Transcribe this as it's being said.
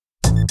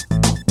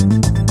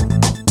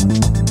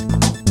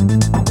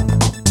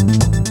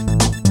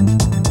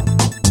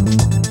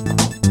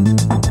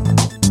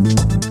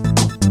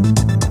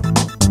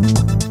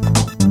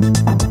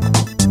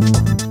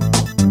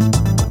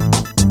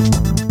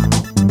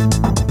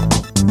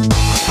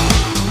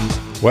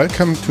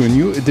Welcome to a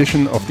new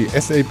edition of the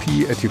SAP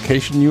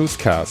Education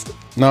Newscast.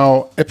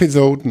 Now,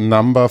 episode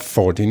number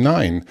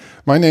 49.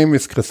 My name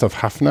is Christoph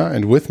Hafner,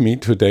 and with me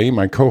today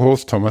my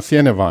co-host Thomas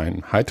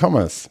Jennewein. Hi,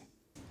 Thomas.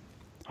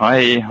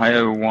 Hi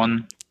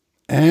everyone.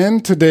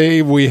 And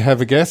today we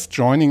have a guest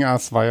joining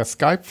us via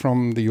Skype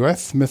from the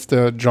US,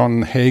 Mr.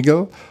 John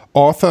Hagel,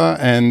 author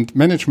and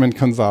management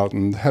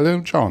consultant. Hello,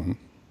 John.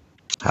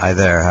 Hi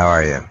there, how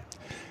are you?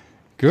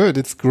 Good.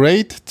 It's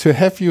great to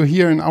have you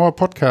here in our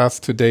podcast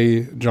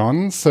today,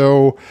 John.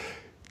 So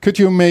could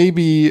you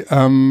maybe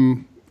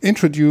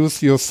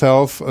introduce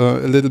yourself a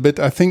little bit?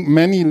 I think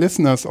many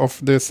listeners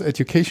of this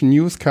education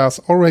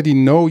newscast already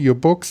know your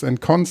books and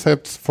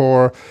concepts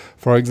for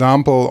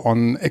example,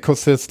 on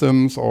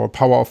ecosystems or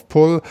power of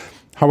pull.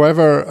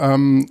 However,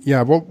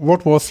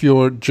 what was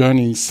your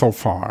journey so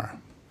far?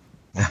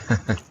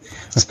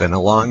 It's been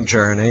a long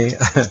journey.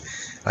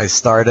 I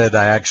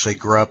actually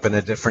grew up in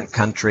a different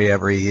country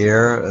every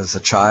year as a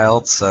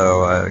child,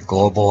 so a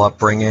global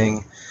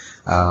upbringing.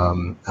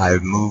 I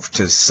moved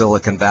to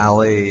Silicon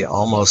Valley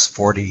almost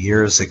 40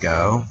 years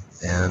ago,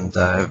 and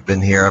I've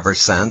been here ever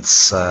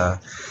since.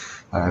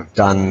 I've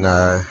done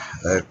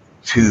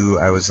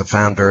I was a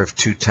founder of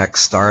 2 tech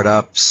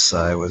startups.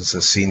 I was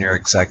a senior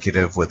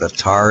executive with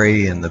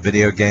Atari in the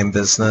video game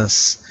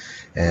business,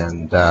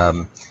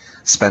 and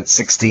spent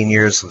 16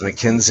 years with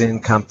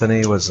McKinsey &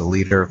 Company, was a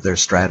leader of their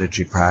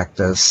strategy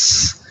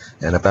practice.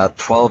 And about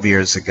 12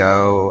 years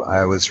ago,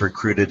 I was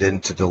recruited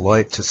into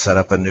Deloitte to set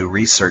up a new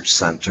research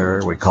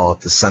center. We call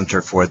it the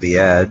Center for the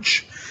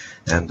Edge.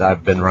 And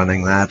I've been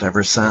running that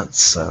ever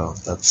since. So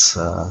that's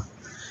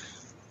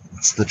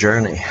the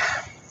journey.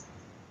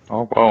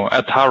 Oh, wow.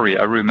 Atari,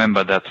 I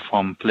remember that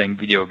from playing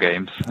video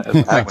games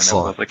when I was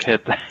a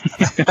kid.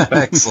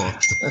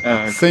 Excellent.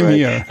 Same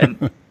here.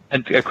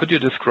 And could you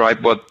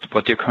describe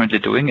what you're currently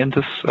doing in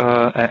this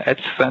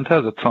Edge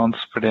Center? That sounds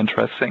pretty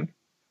interesting.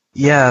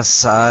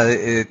 Yes,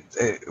 I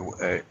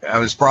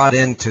was brought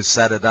in to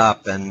set it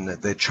up, and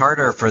the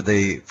charter for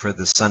the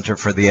Center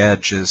for the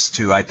Edge is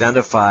to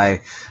identify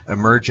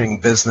emerging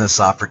business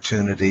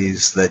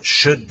opportunities that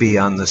should be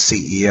on the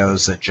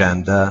CEO's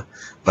agenda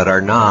but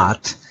are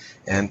not,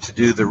 and to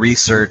do the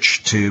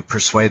research to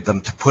persuade them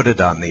to put it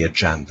on the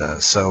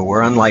agenda. So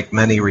we're unlike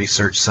many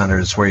research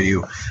centers where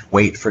you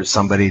wait for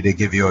somebody to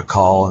give you a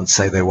call and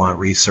say they want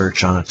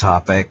research on a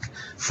topic.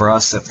 For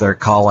us, if they're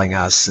calling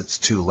us, it's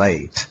too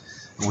late.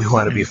 We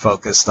want to be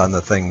focused on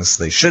the things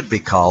they should be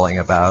calling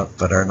about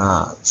but are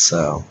not.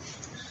 So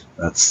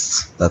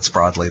that's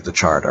broadly the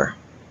charter.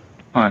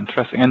 Oh,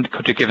 interesting. And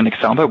could you give an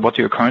example of what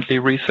you're currently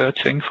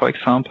researching, for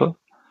example?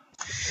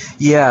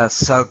 Yeah,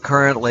 so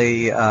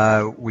currently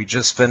we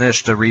just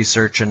finished a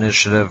research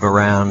initiative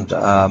around,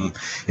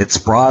 it's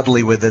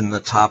broadly within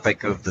the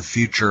topic of the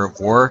future of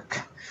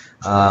work,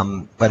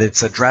 but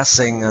it's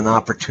addressing an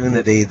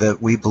opportunity that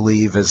we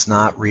believe is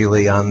not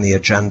really on the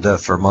agenda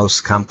for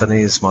most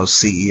companies, most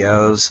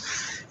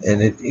CEOs.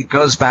 And it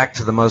goes back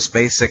to the most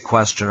basic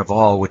question of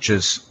all, which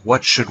is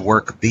what should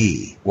work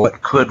be?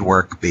 What could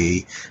work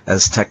be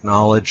as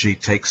technology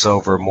takes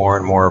over more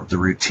and more of the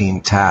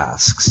routine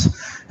tasks?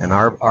 And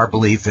our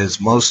belief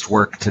is most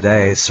work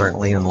today,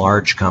 certainly in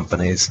large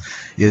companies,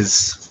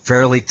 is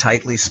fairly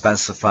tightly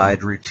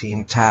specified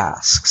routine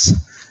tasks.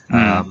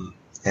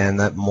 And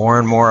that more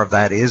and more of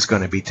that is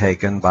going to be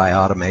taken by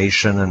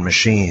automation and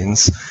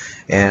machines.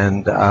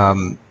 And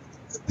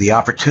the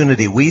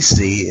opportunity we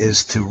see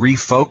is to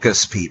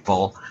refocus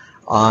people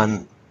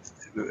on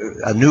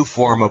a new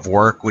form of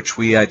work, which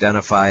we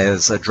identify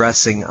as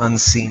addressing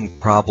unseen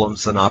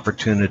problems and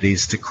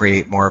opportunities to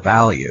create more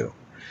value.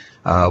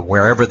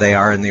 Wherever they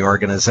are in the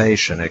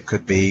organization. It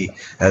could be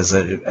as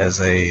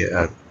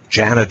a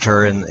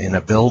janitor in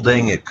a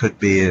building, it could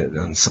be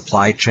on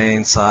supply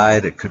chain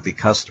side, it could be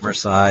customer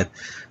side,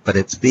 but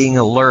it's being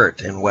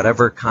alert in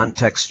whatever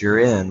context you're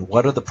in.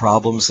 What are the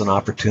problems and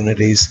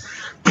opportunities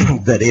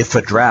that, if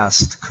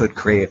addressed, could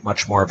create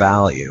much more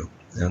value?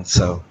 And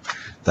so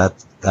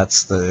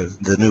that's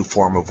the new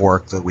form of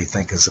work that we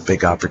think is a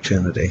big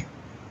opportunity.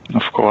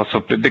 Of course,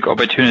 a big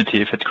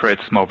opportunity if it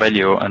creates more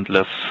value and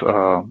less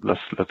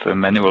let's say,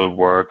 manual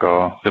work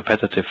or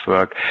repetitive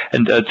work.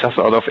 And just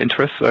out of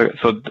interest,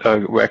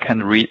 where can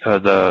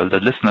the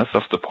listeners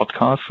of the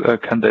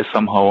podcast can they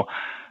somehow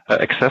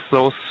access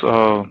those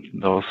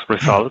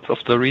results of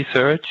the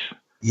research?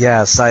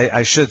 Yes,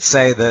 I should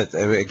say that,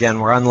 again,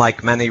 we're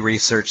unlike many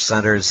research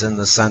centers in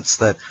the sense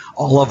that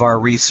all of our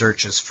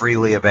research is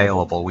freely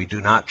available. We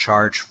do not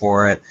charge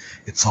for it.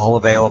 It's all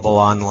available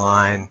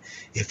online.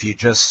 If you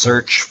just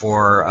search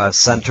for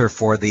Center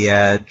for the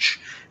Edge,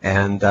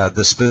 and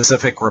the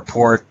specific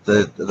report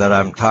that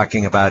I'm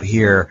talking about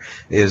here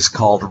is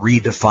called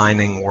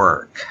Redefining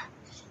Work.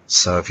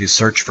 So if you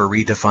search for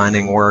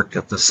Redefining Work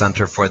at the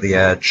Center for the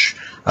Edge,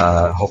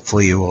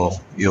 hopefully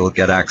you'll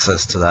get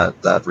access to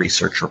that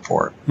research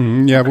report.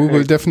 Yeah, we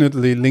will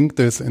definitely link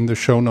this in the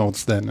show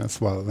notes then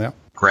as well. Yeah.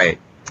 Great.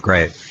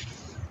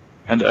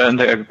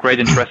 And a great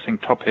interesting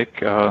topic.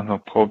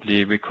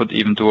 Probably we could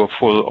even do a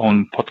full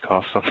own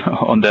podcast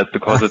on that,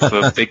 because it's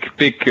a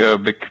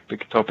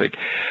big topic.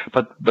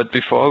 But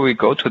before we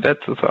go to that,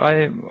 so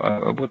I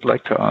would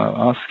like to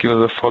ask you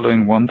the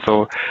following one.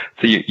 So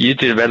you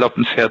developed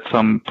and shared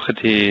some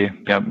pretty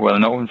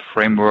well-known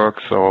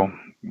frameworks, or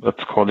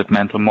let's call it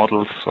mental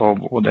models or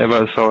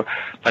whatever. So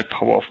like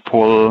power of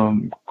pull,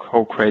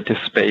 co-creative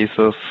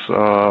spaces,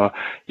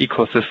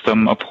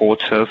 ecosystem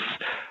approaches,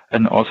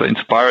 and also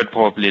inspired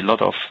probably a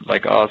lot of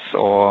like us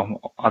or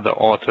other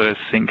authors,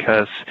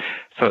 thinkers.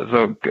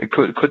 So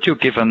could you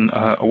give an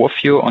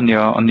overview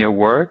on your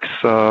works?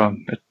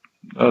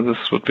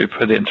 This would be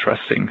pretty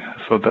interesting.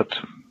 So that.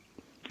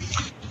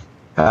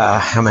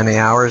 How many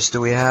hours do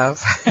we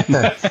have?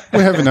 We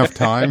have enough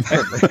time.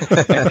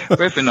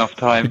 We have enough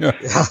time. Yeah.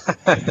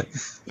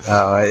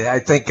 I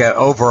think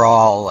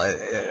overall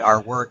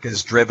our work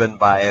is driven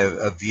by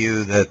a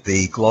view that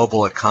the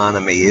global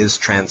economy is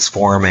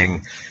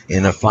transforming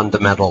in a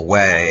fundamental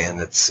way, and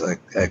it's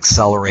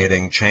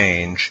accelerating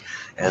change,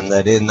 and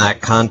that in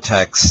that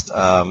context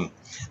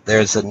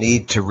there's a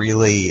need to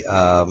really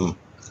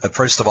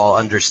first of all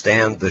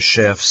understand the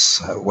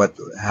shifts,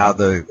 how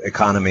the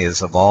economy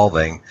is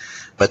evolving,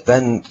 but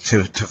then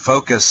to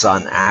focus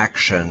on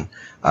action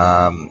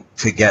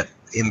to get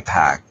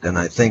impact. And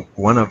I think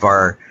one of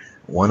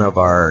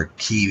our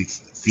key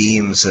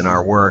themes in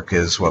our work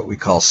is what we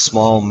call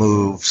small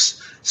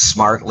moves,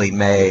 smartly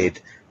made,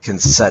 can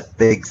set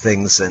big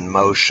things in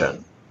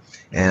motion.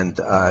 And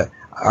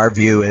our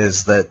view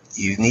is that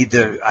you need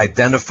to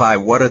identify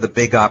what are the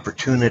big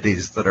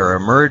opportunities that are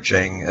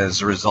emerging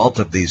as a result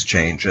of these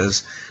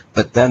changes,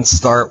 but then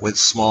start with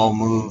small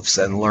moves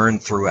and learn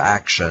through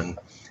action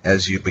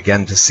as you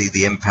begin to see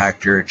the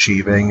impact you're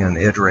achieving, and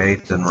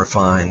iterate and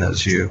refine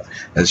as you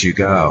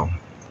go.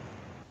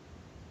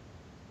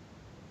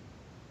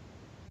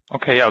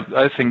 Okay, yeah,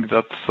 I think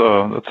that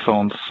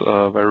sounds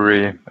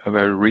very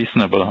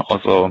reasonable.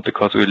 Also,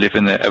 because we live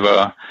in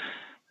an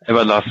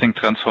everlasting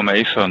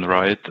transformation,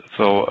 right?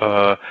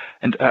 So,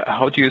 and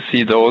how do you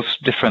see those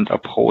different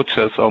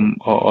approaches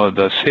or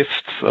the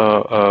shifts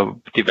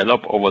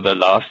develop over the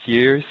last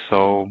years?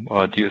 So,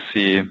 do you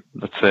see,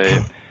 let's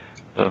say,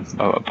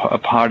 a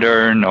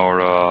pattern,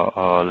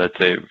 or let's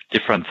say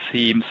different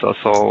themes or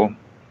so?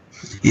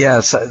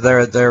 Yes,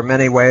 there are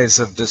many ways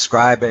of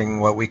describing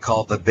what we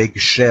call the big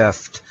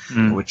shift,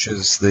 which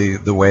is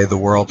the way the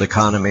world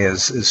economy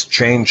is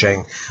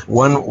changing.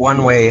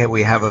 One way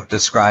we have of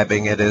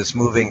describing it is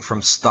moving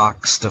from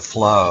stocks to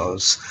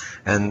flows.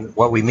 And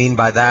what we mean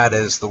by that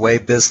is the way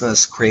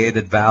business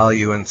created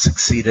value and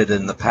succeeded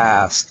in the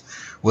past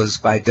was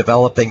by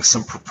developing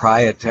some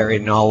proprietary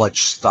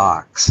knowledge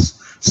stocks,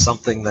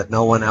 something that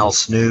no one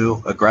else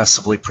knew,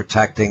 aggressively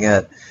protecting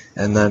it,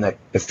 and then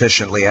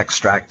efficiently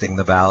extracting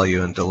the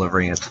value and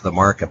delivering it to the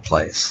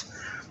marketplace.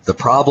 The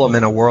problem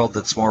in a world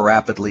that's more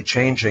rapidly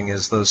changing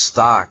is those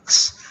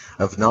stocks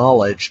of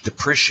knowledge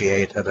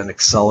depreciate at an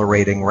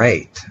accelerating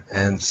rate.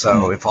 And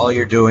so if all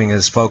you're doing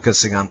is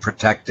focusing on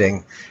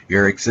protecting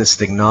your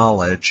existing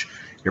knowledge,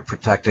 you're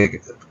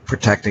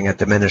protecting a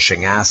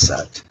diminishing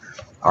asset.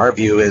 Our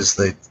view is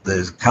that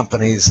the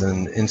companies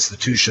and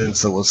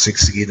institutions that will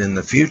succeed in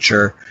the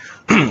future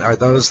are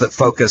those that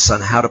focus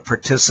on how to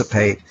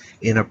participate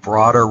in a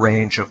broader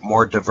range of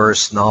more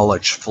diverse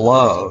knowledge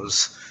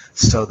flows,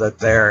 so that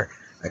they're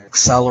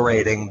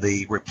accelerating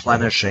the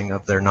replenishing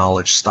of their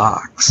knowledge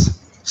stocks.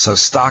 So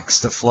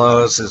stocks to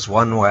flows is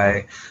one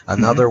way.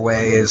 Another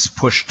way is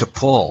push to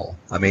pull.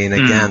 I mean,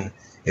 again,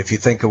 if you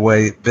think of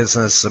way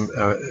business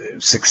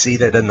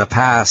succeeded in the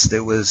past,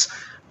 it was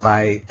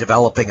by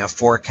developing a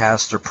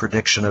forecast or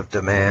prediction of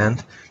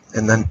demand,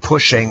 and then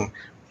pushing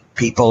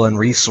people and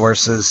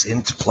resources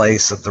into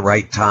place at the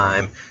right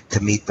time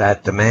to meet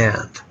that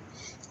demand.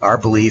 Our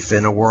belief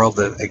in a world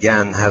that,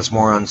 again, has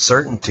more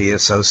uncertainty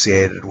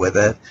associated with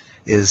it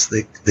is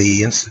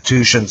the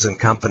institutions and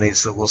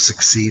companies that will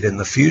succeed in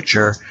the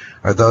future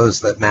are those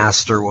that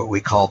master what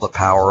we call the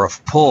power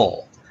of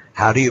pull.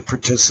 How do you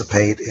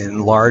participate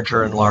in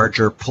larger and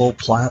larger pull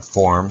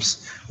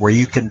platforms where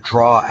you can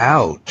draw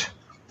out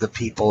the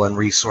people and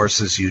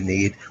resources you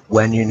need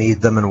when you need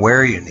them and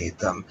where you need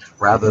them,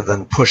 rather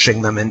than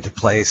pushing them into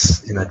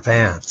place in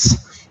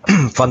advance?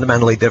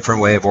 Fundamentally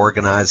different way of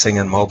organizing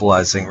and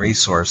mobilizing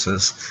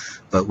resources,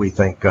 but we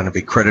think going to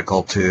be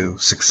critical to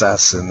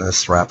success in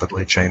this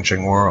rapidly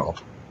changing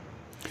world.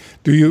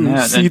 Do you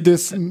see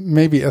this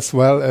maybe as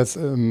well as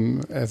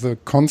a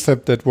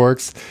concept that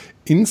works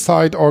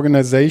inside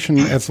organization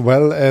as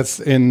well as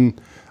in,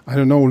 I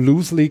don't know,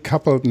 loosely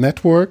coupled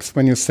networks?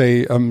 When you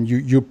say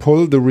you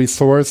pull the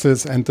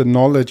resources and the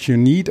knowledge you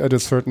need at a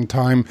certain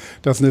time,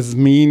 does this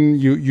mean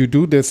you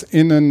do this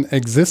in an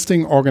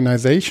existing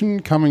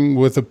organization, coming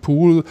with a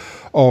pool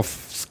of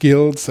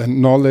skills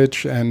and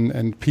knowledge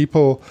and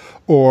people,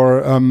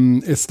 or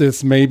is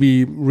this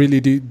maybe really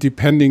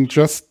depending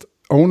just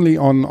only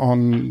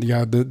on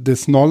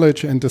this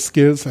knowledge and the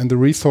skills and the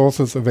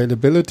resources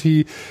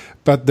availability,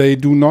 but they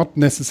do not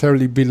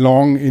necessarily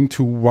belong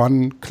into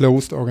one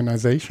closed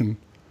organization?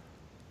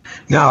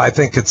 No, I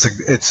think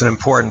it's an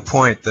important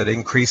point that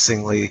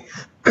increasingly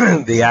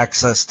the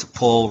access to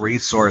pull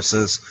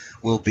resources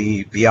will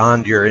be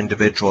beyond your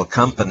individual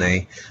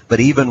company. But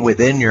even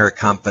within your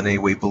company,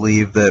 we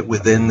believe that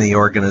within the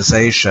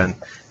organization,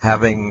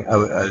 having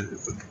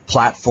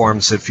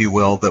platforms, if you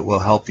will, that will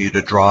help you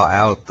to draw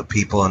out the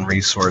people and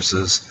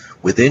resources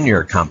within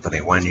your company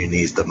when you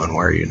need them and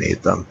where you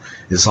need them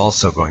is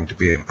also going to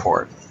be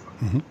important.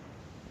 Mm-hmm.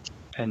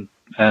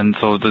 And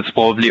so this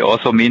probably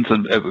also means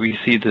that we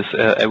see this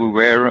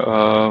everywhere,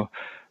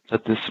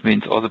 that this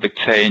means also big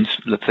change,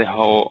 let's say,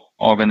 how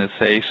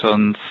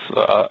organizations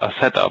are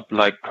set up.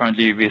 Like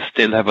currently we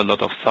still have a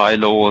lot of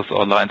silos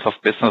or lines of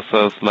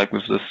businesses, like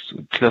with this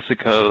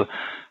classical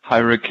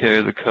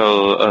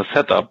hierarchical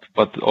setup.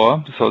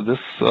 So this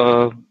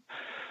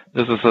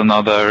is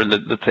another,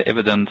 let's say,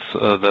 evidence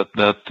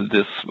that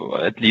this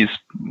at least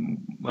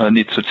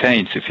needs to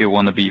change if you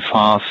want to be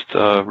fast,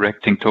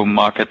 reacting to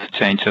market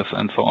changes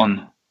and so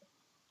on.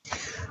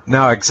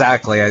 No,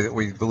 exactly.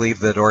 We believe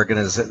that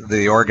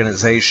the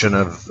organization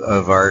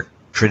of our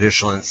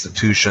traditional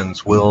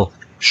institutions will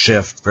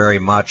shift very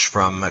much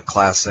from a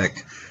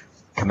classic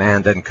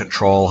command and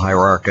control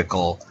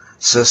hierarchical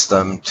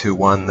system to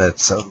one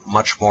that's a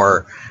much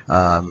more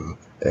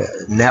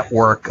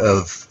network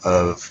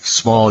of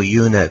small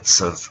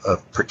units of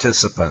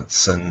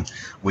participants, and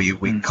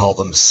we call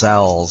them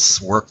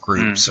cells. Work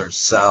groups or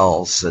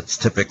cells. It's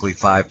typically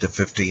 5 to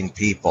 15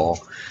 people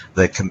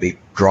that can be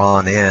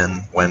drawn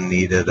in when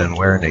needed and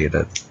where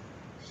needed.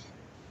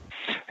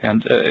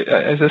 And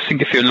I just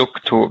think if you look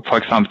to, for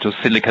example,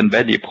 to Silicon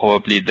Valley,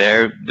 probably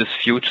there, this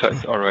future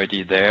is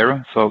already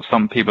there. So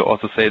some people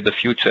also say the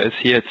future is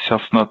here. It's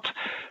just not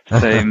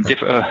same.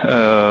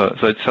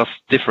 So it's just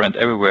different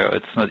everywhere.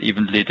 It's not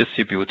evenly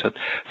distributed.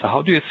 So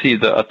how do you see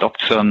the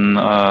adoption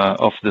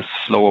of this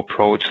flow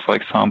approach, for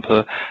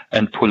example,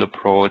 and pull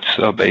approach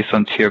based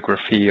on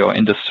geography or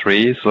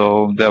industry?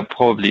 So there are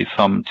probably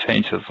some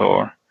changes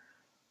or...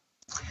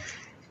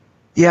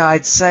 Yeah,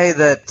 I'd say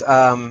that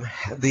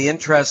the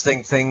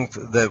interesting thing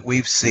that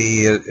we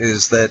see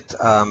is that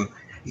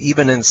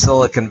even in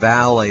Silicon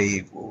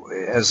Valley,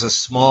 as a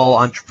small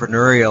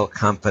entrepreneurial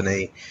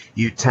company,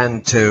 you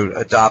tend to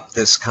adopt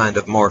this kind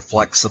of more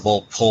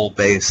flexible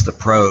pull-based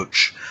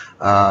approach.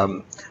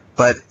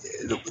 But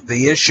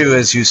the issue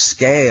as you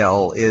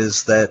scale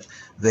is that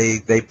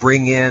they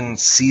bring in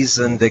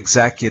seasoned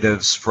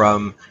executives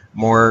from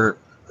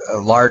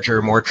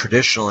larger, more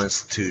traditional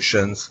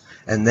institutions,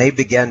 and they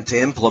begin to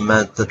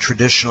implement the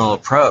traditional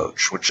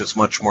approach, which is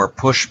much more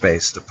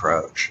push-based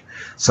approach.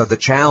 So the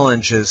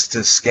challenge is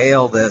to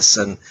scale this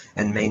and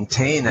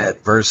maintain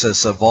it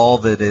versus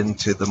evolve it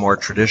into the more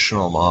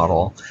traditional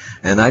model.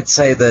 And I'd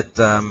say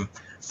that,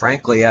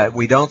 frankly,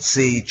 we don't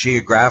see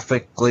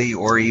geographically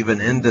or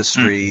even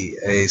industry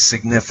a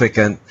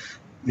significant,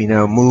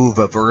 move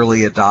of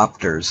early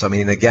adopters. I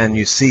mean, again,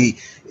 you see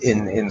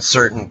in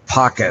certain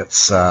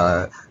pockets,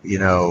 Berlin,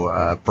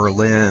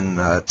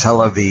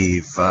 Tel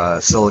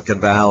Aviv, Silicon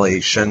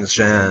Valley,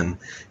 Shenzhen,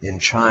 in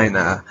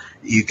China,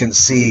 you can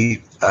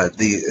see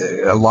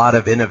a lot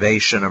of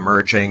innovation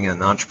emerging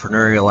and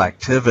entrepreneurial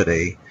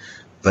activity.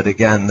 But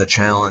again, the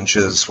challenge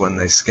is when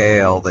they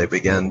scale, they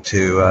begin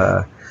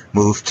to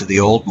move to the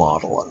old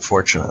model,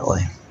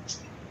 unfortunately.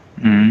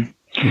 Mm-hmm.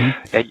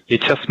 You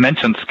just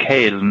mentioned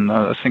scale, and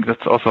I think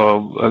that's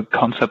also a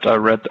concept I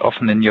read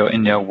often in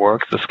your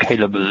work, the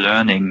scalable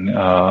learning.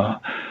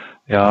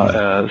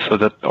 So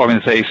that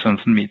organizations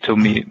need to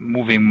be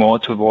moving more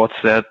towards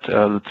that.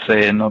 Let's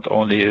say not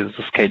only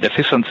the scale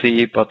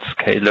efficiency, but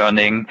scale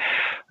learning.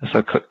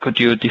 So could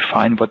you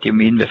define what you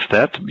mean with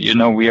that?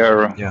 We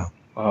are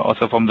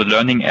also from the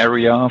learning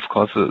area. Of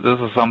course, this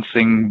is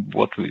something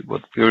what we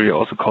really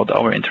also caught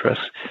our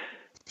interest.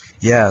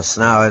 Yes,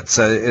 no,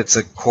 it's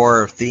a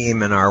core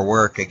theme in our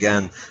work.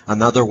 Again,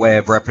 another way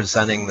of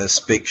representing this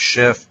big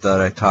shift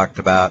that I talked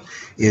about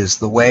is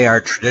the way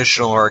our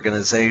traditional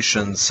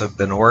organizations have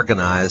been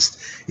organized.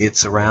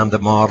 It's around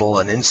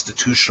an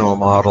institutional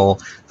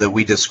model that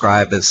we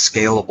describe as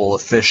scalable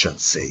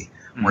efficiency,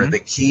 where the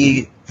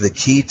key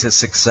to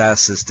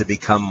success is to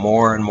become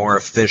more and more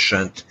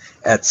efficient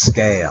at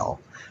scale.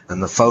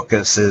 And the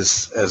focus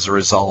is, as a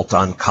result,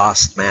 on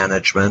cost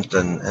management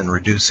and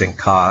reducing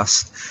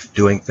costs,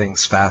 doing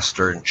things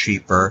faster and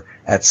cheaper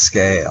at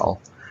scale.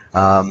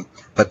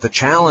 But the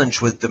challenge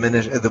with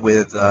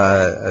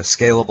a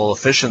scalable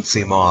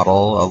efficiency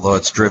model, although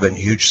it's driven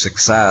huge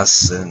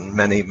success in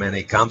many,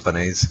 many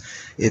companies,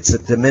 it's a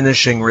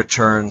diminishing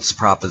returns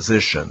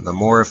proposition. The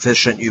more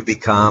efficient you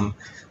become,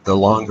 the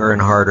longer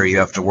and harder you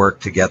have to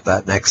work to get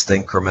that next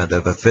increment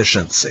of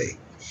efficiency.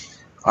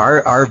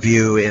 Our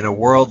view, in a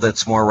world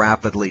that's more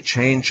rapidly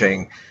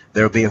changing,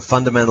 there will be a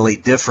fundamentally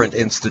different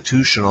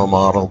institutional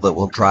model that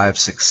will drive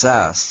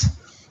success,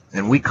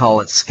 and we call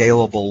it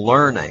scalable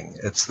learning.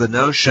 It's the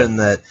notion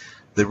that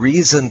the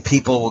reason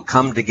people will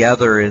come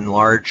together in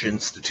large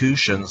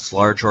institutions,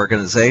 large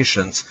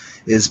organizations,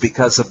 is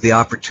because of the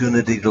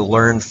opportunity to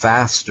learn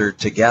faster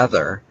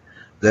together,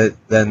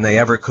 than they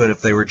ever could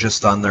if they were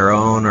just on their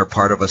own or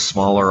part of a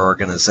smaller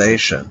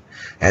organization.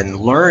 And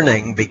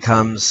learning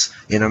becomes,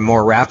 in a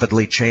more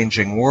rapidly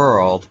changing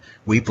world,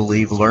 we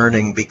believe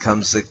learning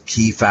becomes a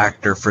key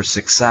factor for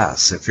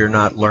success. If you're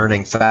not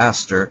learning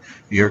faster,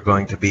 you're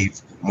going to be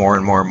more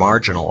and more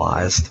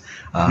marginalized.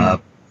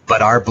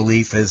 But our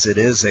belief is it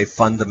is a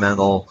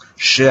fundamental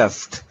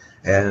shift,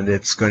 and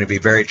it's going to be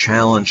very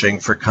challenging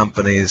for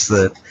companies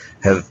that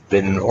have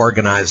been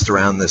organized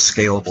around this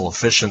scalable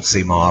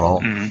efficiency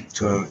model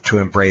to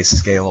embrace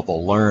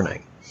scalable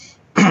learning.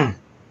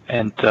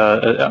 And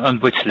on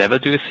which level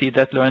do you see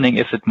that learning?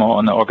 Is it more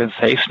on an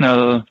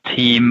organizational,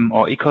 team,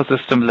 or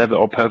ecosystem level,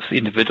 or perhaps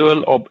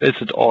individual, or is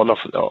it all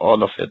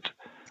of it?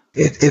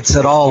 It's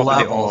at all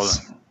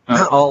levels.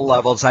 All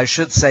levels. I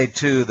should say,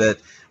 too, that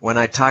when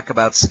I talk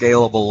about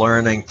scalable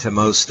learning to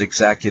most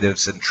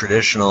executives in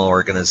traditional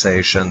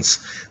organizations,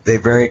 they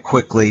very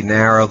quickly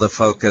narrow the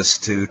focus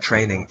to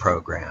training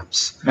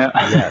programs. Yeah.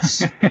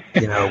 Yes.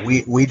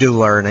 We do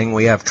learning.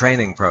 We have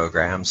training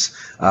programs.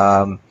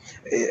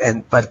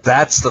 But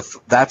that's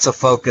a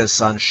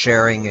focus on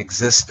sharing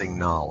existing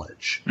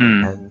knowledge.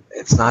 And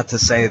it's not to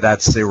say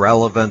that's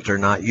irrelevant or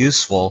not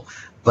useful,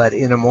 but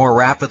in a more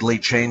rapidly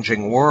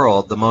changing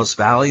world, the most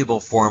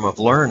valuable form of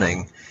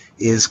learning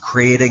is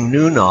creating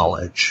new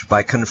knowledge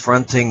by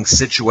confronting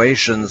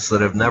situations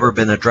that have never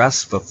been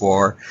addressed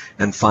before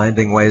and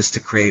finding ways to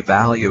create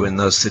value in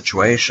those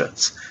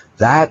situations.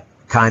 That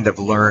kind of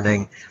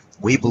learning,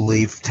 we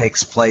believe,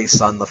 takes place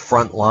on the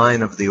front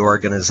line of the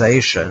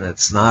organization.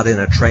 It's not in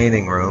a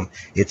training room.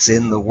 It's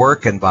in the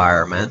work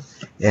environment.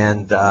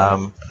 And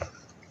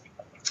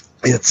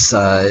it's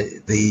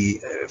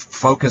the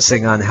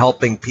focusing on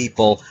helping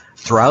people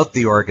throughout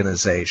the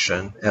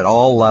organization at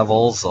all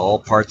levels, all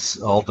parts,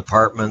 all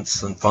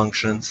departments and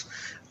functions,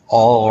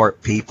 all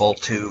people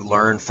to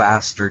learn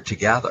faster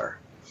together.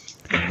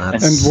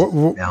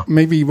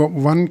 Maybe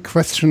one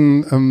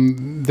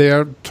question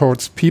there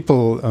towards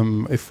people.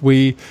 If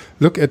we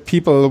look at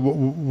people,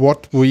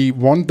 what we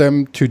want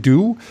them to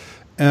do,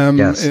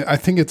 yes. I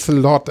think it's a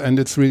lot and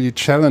it's really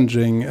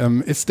challenging.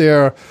 Is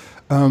there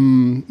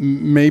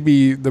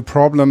maybe the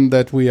problem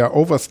that we are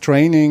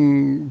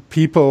overstraining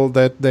people,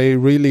 that they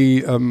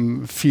really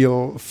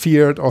feel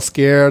feared or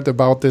scared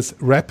about this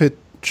rapid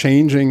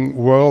changing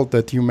world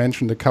that you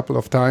mentioned a couple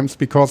of times?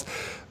 Because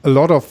a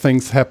lot of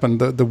things happen.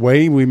 The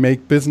way we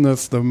make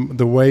business,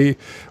 the way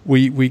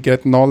we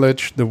get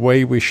knowledge, the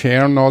way we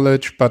share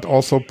knowledge, but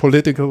also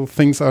political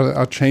things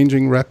are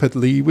changing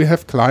rapidly. We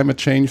have climate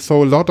change.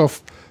 So a lot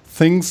of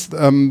things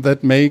that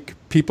make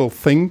people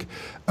think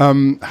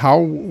how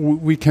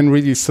we can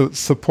really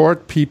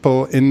support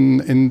people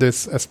in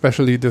this,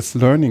 especially this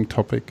learning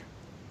topic.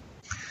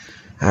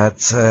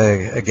 That's,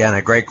 again,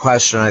 a great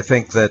question. I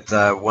think that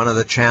one of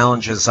the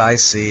challenges I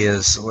see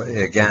is,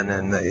 again,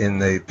 in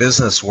the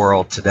business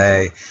world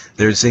today,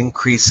 there's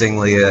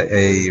increasingly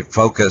a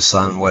focus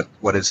on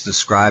what is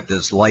described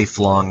as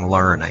lifelong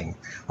learning.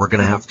 We're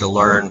going to have to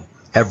learn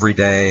every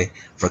day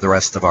for the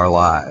rest of our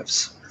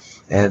lives.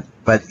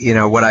 But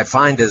what I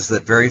find is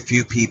that very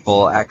few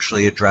people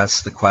actually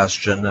address the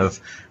question of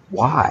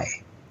why.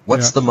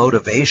 What's the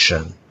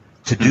motivation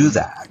to do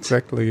that?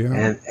 Exactly.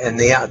 Yeah. And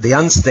the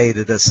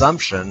unstated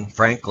assumption,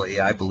 frankly,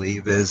 I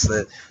believe, is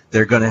that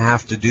they're going to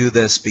have to do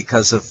this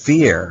because of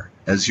fear,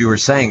 as you were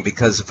saying,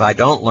 because if I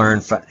don't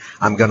learn,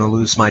 I'm going to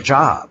lose my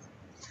job.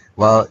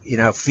 Well,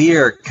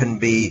 fear can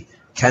be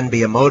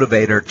a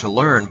motivator to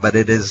learn, but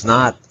it is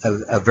not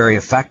a very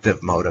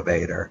effective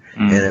motivator.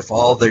 And if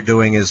all they're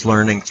doing is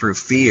learning through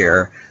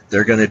fear,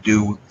 they're going to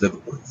do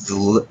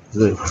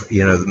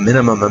the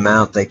minimum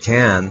amount they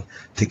can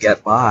to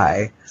get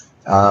by.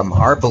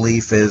 Our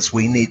belief is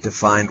we need to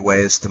find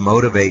ways to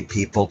motivate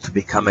people to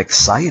become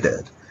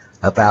excited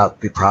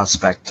about the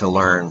prospect to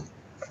learn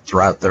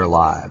throughout their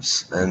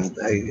lives. And,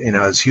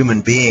 as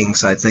human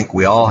beings, I think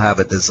we all have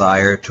a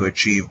desire to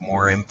achieve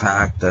more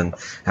impact and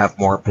have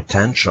more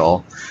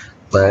potential,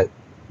 but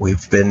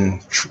we've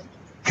been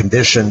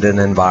conditioned in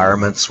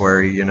environments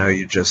where,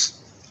 you just,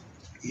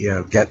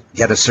 get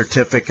a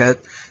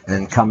certificate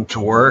and come to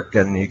work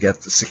and you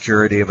get the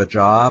security of a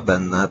job,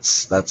 and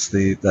that's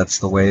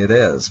the way it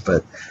is.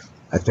 But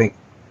I think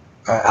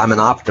I'm an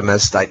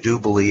optimist. I do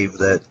believe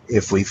that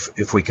if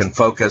we can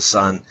focus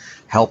on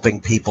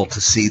helping people to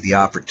see the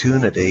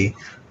opportunity,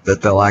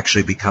 that they'll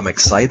actually become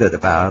excited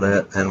about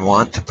it and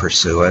want to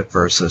pursue it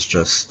versus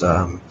just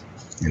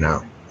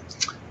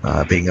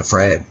being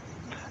afraid.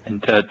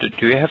 And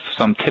do you have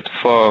some tips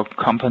for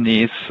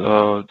companies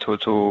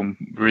to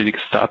really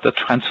start the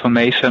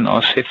transformation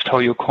or shift, how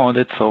you call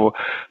it? So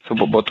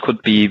what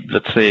could be,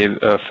 let's say,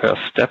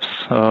 first steps?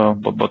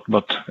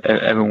 What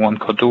everyone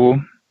could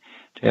do?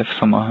 Do you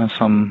have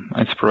some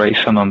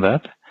inspiration on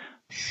that?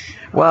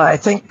 Well, I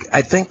think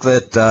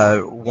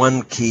that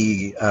one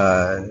key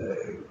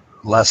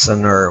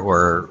lesson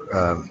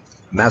or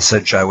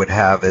message I would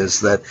have is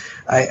that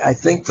I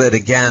think that,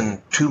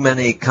 again, too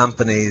many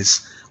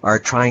companies are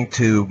trying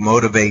to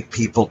motivate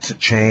people to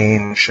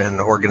change and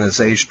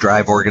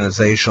drive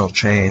organizational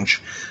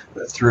change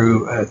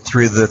through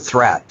the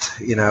threat.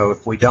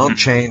 If we don't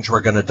change,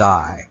 we're going to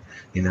die.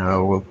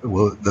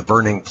 The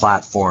burning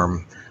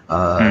platform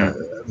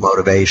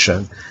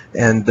motivation.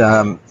 And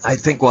I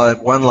think, well,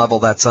 at one level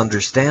that's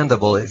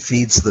understandable. It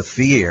feeds the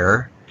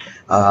fear.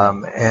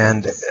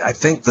 And I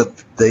think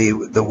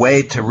the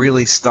way to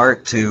really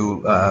start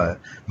to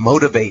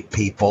motivate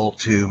people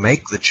to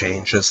make the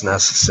changes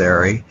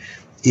necessary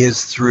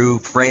is through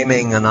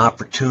framing an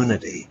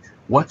opportunity.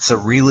 What's a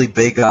really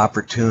big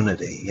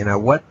opportunity?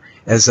 What,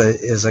 as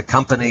a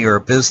company or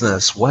a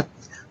business, what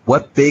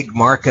big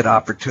market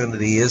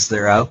opportunity is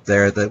there out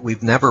there that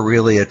we've never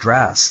really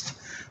addressed?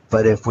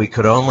 But if we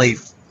could only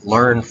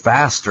learn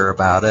faster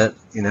about it,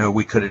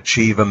 we could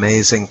achieve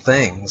amazing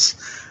things.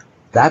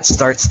 That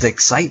starts to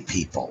excite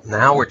people.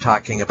 Now we're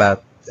talking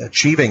about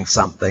achieving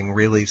something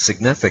really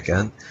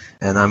significant,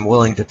 and I'm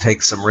willing to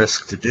take some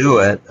risk to do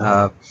it,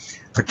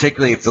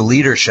 particularly if the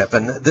leadership,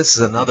 and this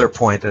is another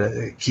point,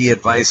 key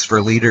advice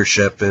for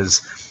leadership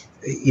is,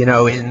 in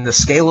the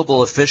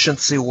scalable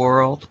efficiency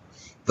world,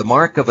 the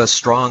mark of a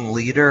strong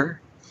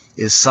leader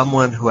is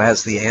someone who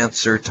has the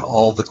answer to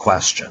all the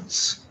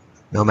questions.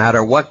 No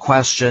matter what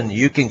question,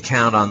 you can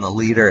count on the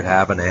leader to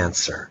have an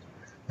answer.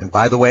 And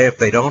by the way, if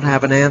they don't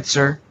have an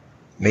answer,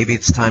 maybe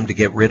it's time to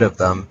get rid of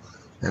them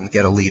and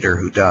get a leader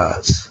who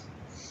does.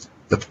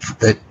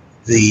 That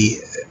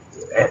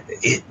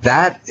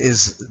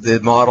is the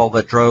model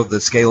that drove the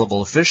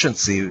scalable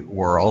efficiency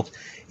world.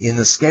 In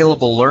the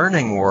scalable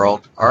learning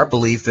world, our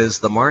belief is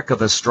the mark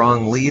of a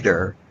strong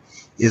leader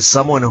is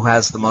someone who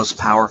has the most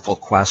powerful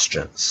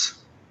questions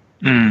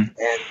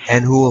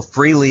and who will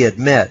freely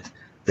admit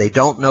they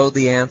don't know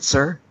the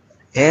answer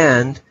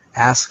and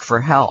ask for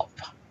help.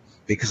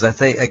 Because I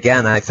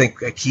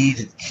think a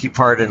key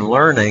part in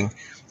learning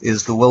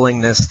is the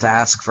willingness to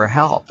ask for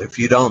help. If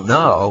you don't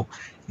know,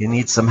 you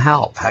need some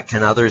help. How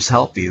can others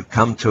help you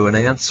come to an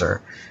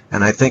answer?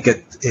 And I think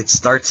it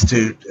starts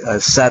to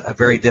set a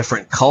very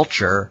different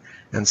culture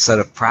and set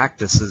of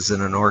practices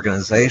in an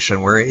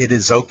organization where it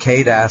is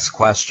okay to ask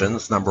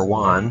questions, number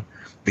one,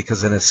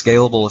 because in a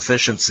scalable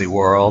efficiency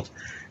world,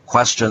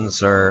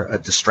 questions are a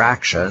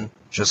distraction.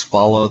 Just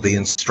follow the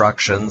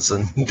instructions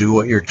and do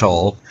what you're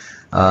told.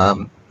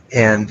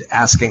 And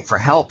asking for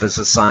help is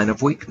a sign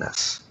of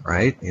weakness,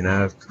 right?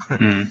 You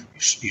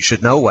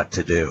should know what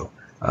to do.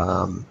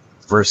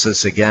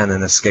 Versus, again,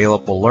 in a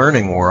scalable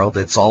learning world,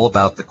 it's all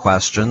about the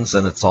questions,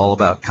 and it's all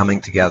about coming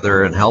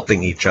together and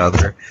helping each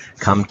other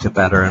come to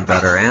better and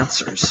better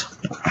answers.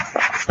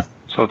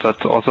 So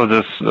that's also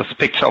this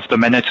picture of the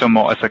manager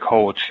more as a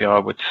coach,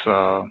 which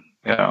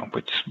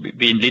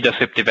in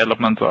leadership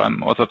development, so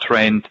I'm also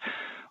trained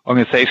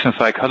organization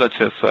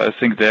psychologist. So I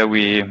think there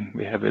we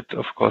have it,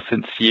 of course,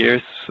 since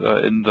years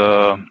in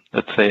the,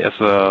 let's say, as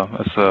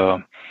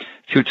a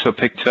future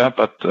picture,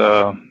 but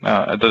the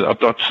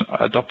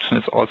adoption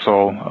is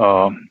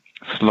also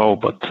slow.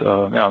 But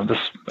this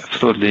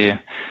absolutely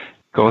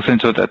goes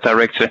into that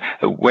direction.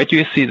 Where do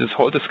you see this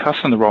whole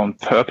discussion around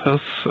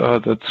purpose?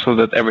 So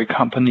that every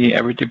company,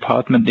 every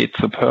department needs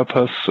a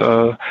purpose.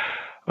 So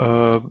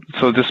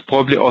this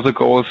probably also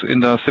goes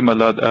in a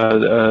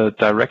similar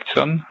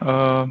direction.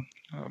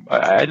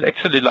 I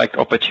actually like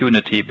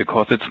opportunity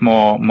because it's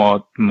more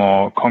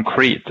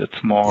concrete.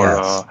 It's more.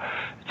 Yes.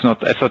 It's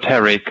not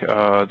esoteric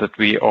that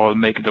we all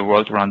make the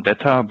world run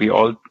better. We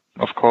all,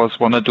 of course,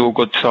 want to do a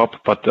good job,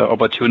 but the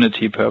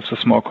opportunity perhaps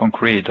is more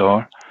concrete,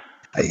 or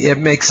it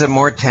makes it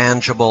more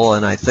tangible.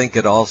 And I think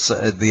it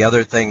also, the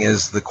other thing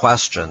is the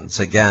questions.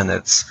 Again,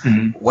 it's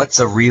what's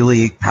a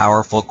really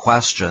powerful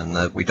question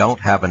that we don't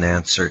have an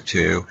answer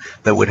to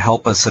that would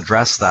help us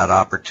address that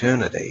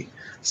opportunity.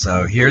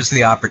 So here's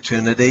the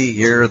opportunity.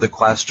 Here are the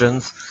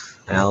questions.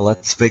 Now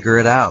let's figure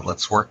it out.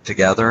 Let's work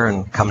together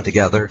and come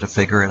together to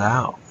figure it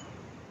out.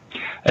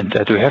 And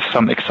do you have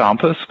some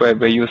examples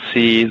where you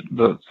see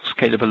the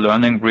scalable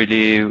learning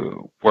really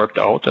worked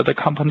out at a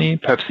company,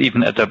 perhaps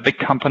even at a big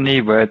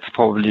company where it's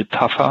probably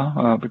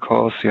tougher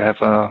because you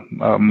have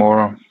a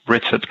more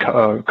rigid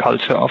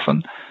culture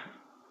often?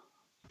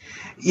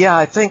 Yeah,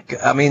 I think,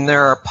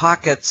 there are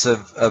pockets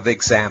of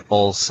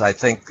examples. I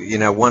think,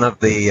 one of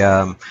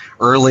the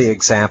early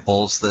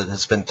examples that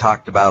has been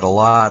talked about a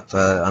lot,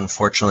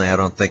 unfortunately, I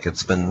don't think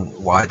it's been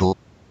widely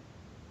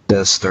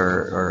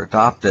or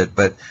adopted,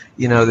 but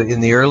in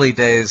the early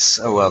days,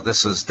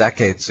 this was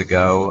decades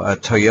ago,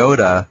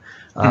 Toyota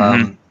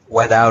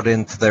went out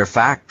into their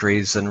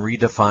factories and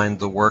redefined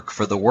the work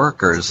for the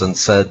workers and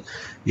said,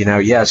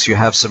 yes, you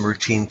have some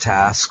routine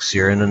tasks,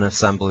 you're in an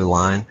assembly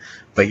line,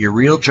 but your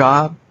real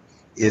job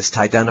is to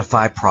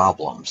identify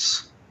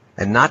problems,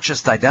 and not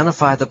just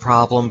identify the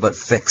problem, but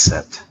fix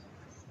it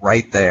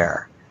right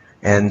there,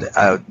 and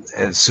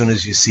as soon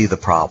as you see the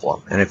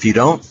problem. And if you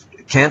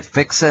can't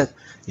fix it,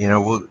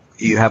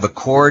 you have a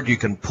cord you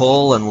can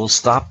pull, and we'll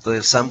stop the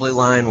assembly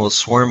line. We'll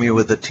swarm you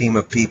with a team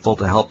of people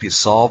to help you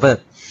solve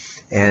it,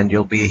 and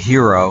you'll be a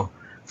hero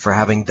for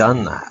having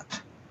done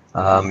that.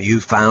 You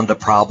found a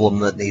problem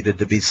that needed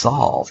to be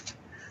solved.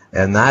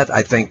 And that,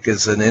 I think,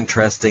 is an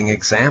interesting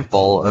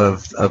example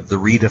of the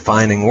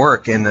redefining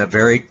work in a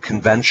very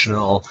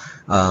conventional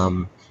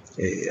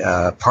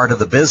part of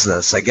the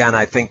business. Again,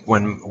 I think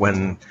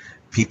when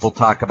people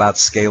talk about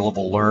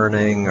scalable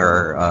learning,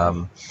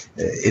 or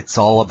it's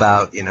all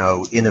about,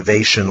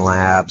 innovation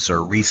labs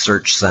or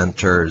research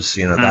centers,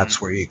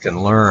 that's where you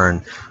can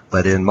learn.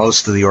 But in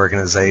most of the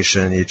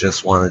organization, you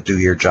just want to do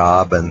your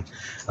job and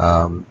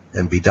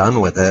be done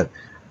with it.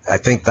 I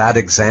think that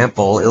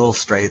example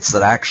illustrates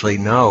that actually,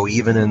 no,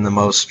 even in the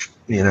most,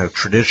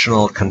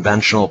 traditional,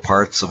 conventional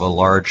parts of a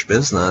large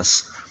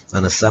business,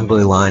 an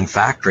assembly line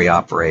factory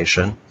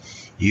operation,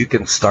 you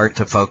can start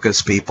to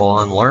focus people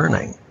on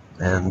learning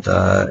and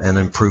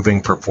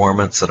improving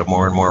performance at a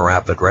more and more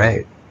rapid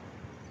rate.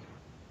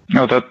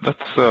 No, that's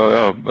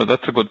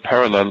a good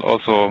parallel.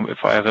 Also,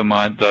 if I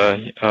remind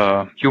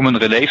the human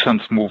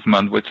relations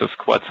movement, which is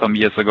quite some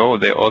years ago,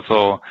 they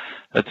also,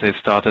 let's say,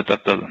 started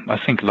at the, I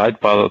think, light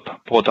bulb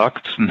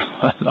production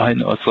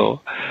line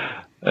also.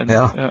 And,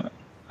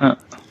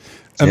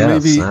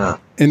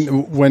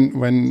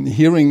 when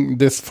hearing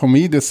this, for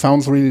me, this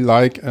sounds really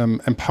like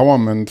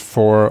empowerment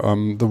for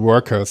the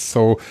workers.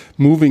 So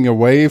moving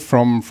away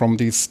from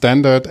these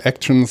standard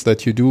actions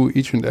that you do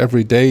each and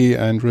every day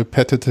and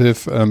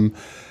repetitive,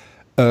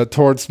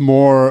 towards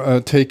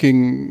more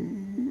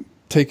taking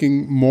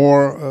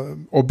more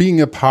or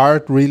being a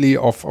part really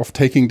of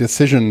taking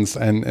decisions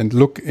and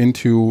look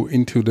into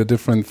the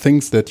different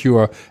things that you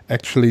are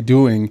actually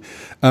doing.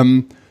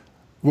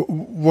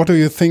 What do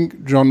you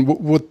think, John?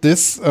 Would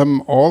this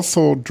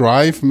also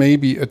drive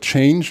maybe a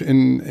change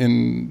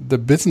in the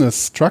business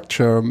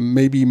structure,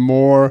 maybe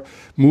more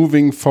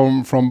moving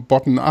from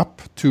bottom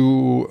up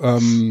to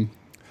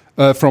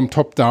from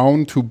top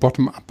down to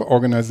bottom up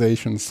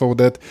organizations, so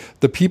that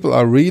the people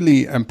are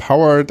really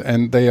empowered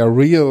and they are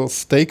real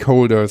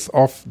stakeholders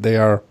of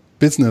their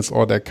business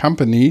or their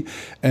company,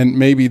 and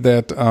maybe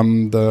that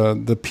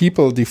the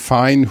people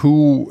define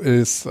who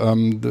is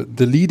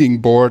the leading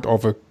board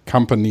of a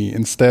company,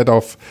 instead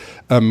of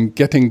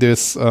getting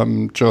this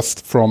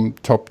just from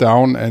top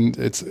down and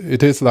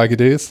it is like it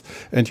is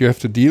and you have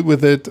to deal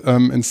with it,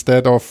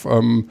 instead of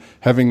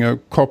having a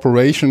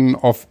corporation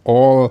of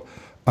all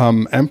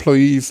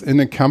employees in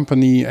a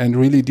company and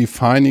really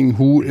defining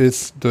who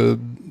is the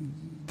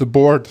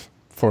board,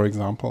 for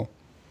example.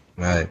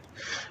 Right.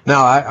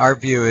 Now, our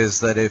view is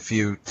that if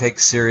you take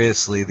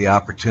seriously the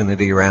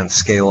opportunity around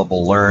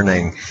scalable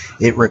learning,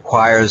 it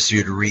requires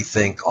you to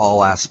rethink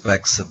all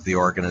aspects of the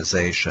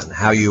organization,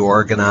 how you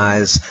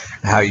organize,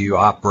 how you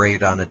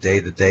operate on a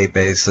day-to-day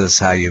basis,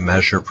 how you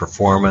measure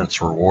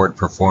performance, reward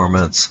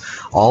performance.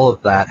 All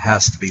of that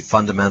has to be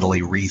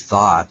fundamentally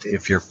rethought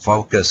if your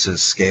focus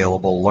is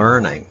scalable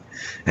learning.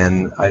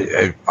 And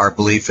our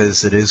belief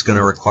is it is going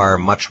to require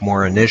much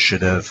more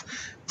initiative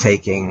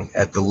taking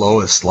at the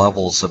lowest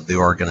levels of the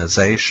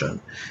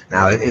organization.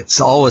 Now, it's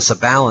always a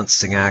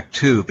balancing act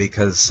too,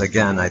 because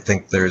again, I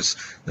think there's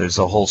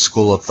a whole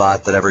school of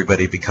thought that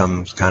everybody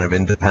becomes kind of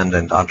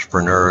independent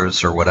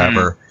entrepreneurs or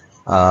whatever.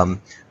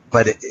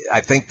 But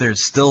I think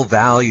there's still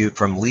value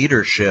from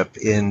leadership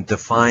in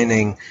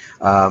defining,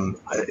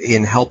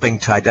 in helping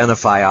to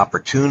identify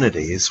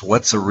opportunities,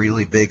 what's a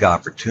really big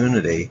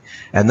opportunity,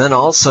 and then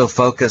also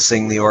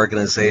focusing the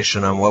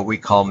organization on what we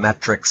call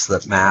metrics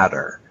that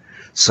matter.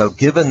 So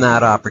given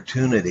that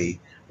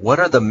opportunity, what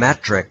are the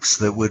metrics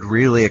that would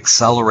really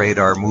accelerate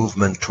our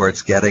movement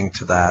towards getting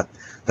to that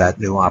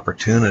new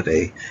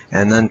opportunity,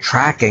 and then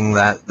tracking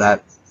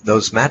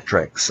those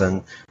metrics?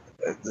 And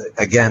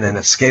again, in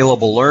a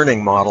scalable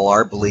learning model,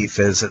 our belief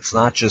is it's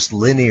not just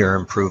linear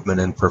improvement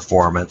in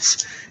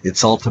performance,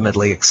 it's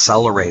ultimately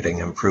accelerating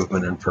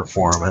improvement in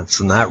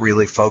performance. And that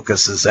really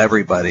focuses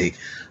everybody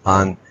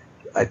on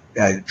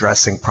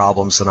addressing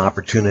problems and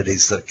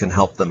opportunities that can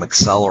help them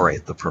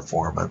accelerate the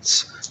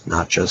performance,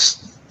 not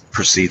just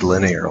proceed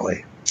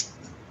linearly.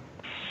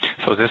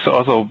 So this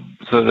also,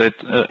 so that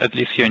at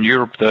least here in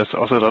Europe, there's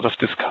also a lot of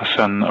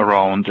discussion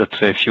around, let's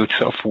say,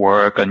 future of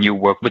work and new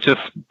work, which is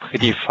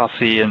pretty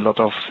fuzzy and a lot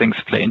of things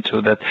play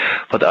into that.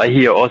 But I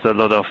hear also a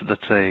lot of,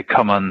 let's say,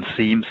 common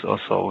themes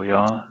also,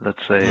 yeah,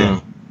 let's say,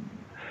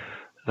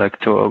 like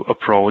to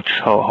approach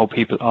how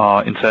people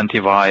are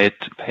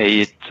incentivized,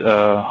 paid,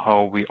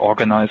 how we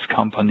organize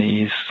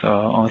companies,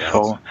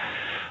 also.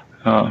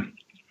 Yes.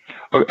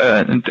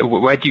 And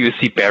where do you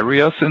see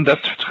barriers in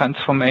that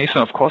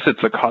transformation? Of course,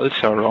 it's a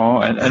culture,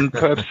 and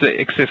perhaps the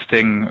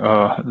existing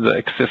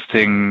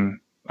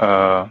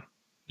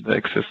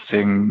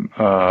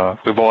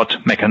reward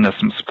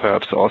mechanisms,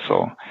 perhaps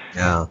also.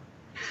 Yeah.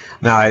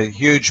 Now,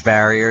 huge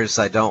barriers.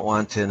 I don't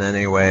want to in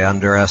any way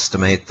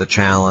underestimate the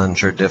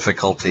challenge or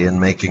difficulty in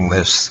making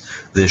this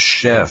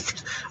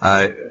shift.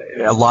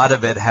 A lot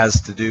of it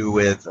has to do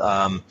with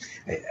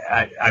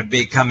I've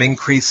become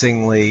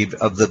increasingly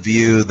of the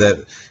view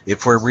that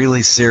if we're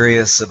really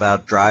serious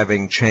about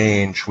driving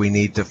change, we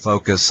need to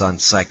focus on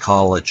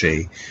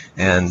psychology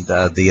and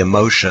the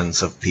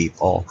emotions of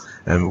people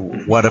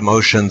and what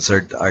emotions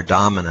are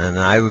dominant. And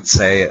I would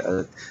say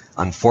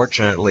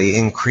unfortunately,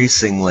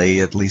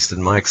 increasingly, at least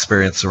in my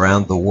experience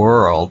around the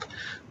world,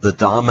 the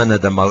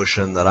dominant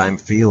emotion that I'm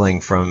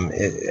feeling from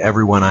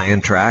everyone I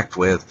interact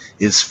with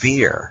is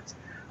fear.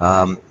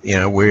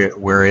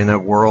 We're in a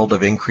world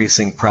of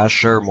increasing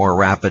pressure, more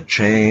rapid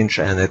change,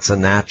 and it's a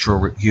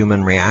natural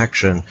human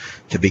reaction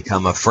to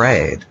become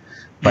afraid.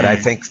 But I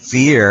think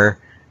fear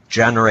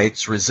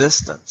generates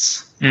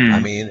resistance.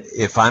 I mean,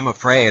 if I'm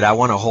afraid, I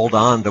want to hold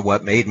on to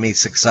what made me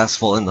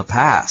successful in the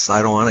past.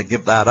 I don't want to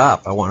give that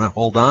up. I want to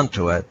hold on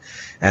to it.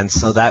 And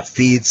so that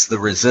feeds the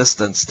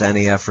resistance to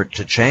any effort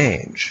to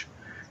change.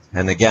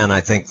 And again,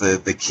 I think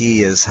the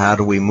key is, how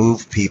do we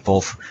move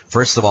people,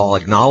 first of all,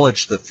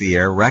 acknowledge the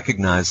fear,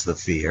 recognize the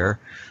fear,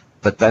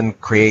 but then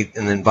create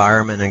an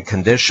environment and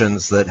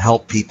conditions that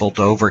help people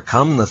to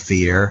overcome the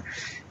fear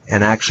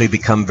and actually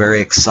become very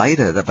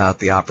excited about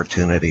the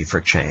opportunity for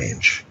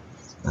change.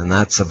 And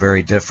that's a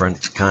very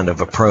different kind of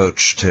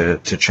approach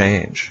to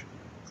change.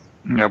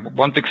 Yeah,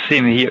 one big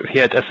theme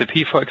here at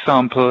SAP, for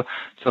example,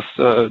 just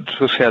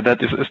to share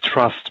that, is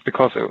trust.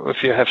 Because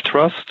if you have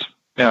trust,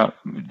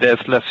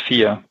 there's less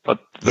fear. But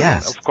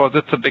yes, of course,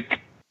 it's a big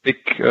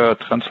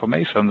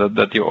transformation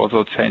that you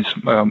also change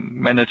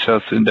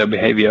managers in their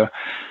behavior,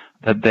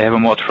 that they have a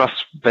more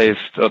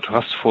trust-based or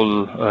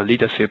trustful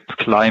leadership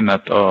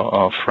climate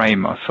or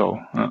frame or so.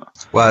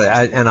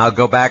 Well, and I'll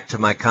go back to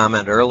my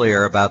comment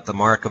earlier about the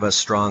mark of a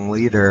strong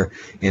leader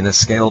in a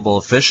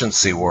scalable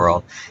efficiency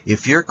world.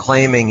 If you're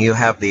claiming you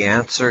have the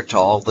answer to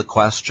all the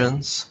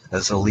questions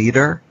as a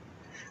leader,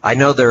 I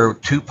know there are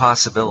two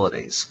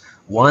possibilities.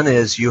 One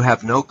is you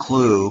have no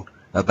clue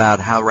about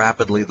how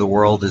rapidly the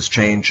world is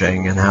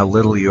changing and how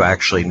little you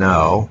actually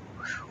know,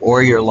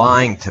 or you're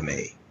lying to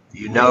me.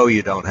 You know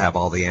you don't have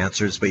all the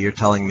answers, but you're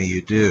telling me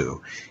you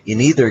do.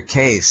 In either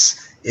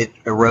case, it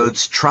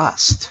erodes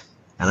trust.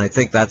 And I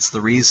think that's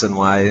the reason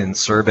why in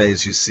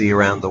surveys you see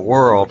around the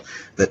world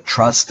that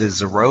trust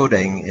is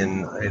eroding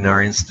in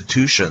our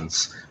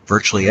institutions,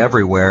 virtually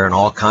everywhere, in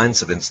all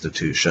kinds of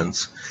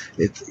institutions.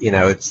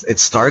 It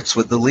starts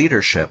with the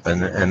leadership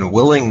and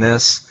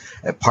willingness.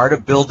 Part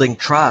of building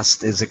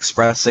trust is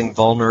expressing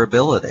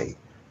vulnerability,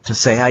 to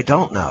say, I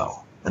don't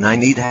know, and I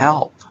need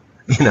help.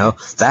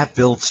 That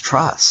builds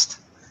trust.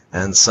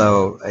 And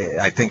so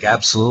I think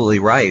absolutely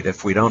right.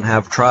 If we don't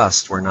have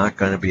trust, we're not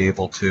going to be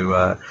able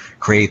to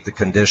create the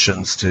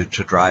conditions to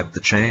drive the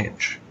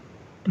change.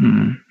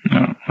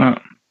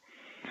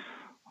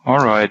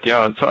 All right.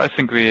 Yeah. So I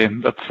think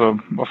that's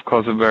of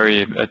course a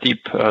very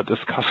deep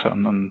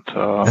discussion, and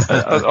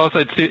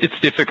also it's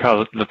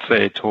difficult, let's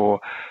say, to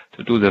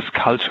do this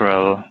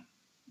cultural,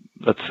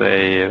 let's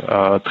say,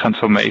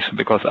 transformation,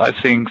 because I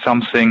think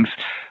some things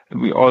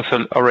we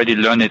also already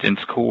learn it in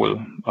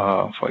school.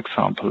 For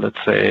example,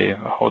 let's say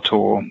how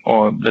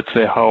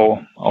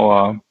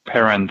our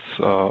parents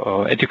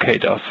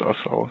educate us or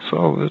so.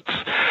 So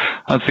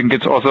I think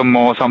it's also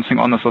more something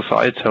on a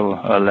societal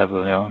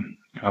level,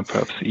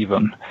 perhaps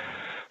even.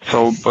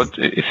 So, but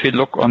if you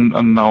look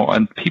on now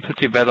on people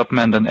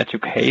development and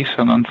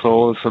education and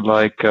so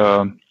like.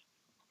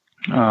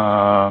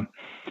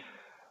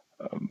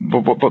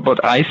 But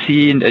what I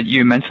see, and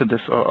you mentioned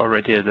this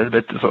already a little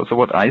bit, so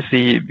what I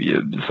see,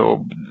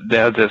 so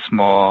there's this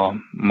more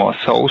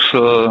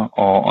social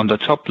or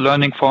on-the-job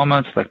learning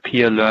formats like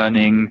peer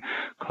learning,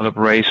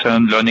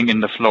 collaboration, learning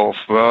in the flow of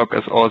work,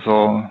 is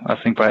also, I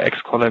think, by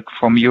ex-colleague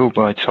from you,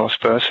 by George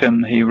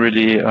Bersin, he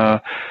really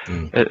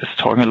is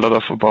talking a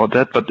lot about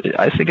that. But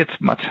I think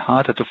it's much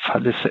harder to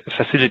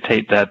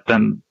facilitate that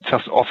than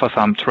just offer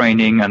some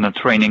training and a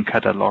training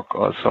catalog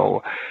or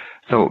so.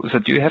 So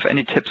do you have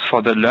any tips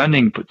for the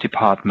learning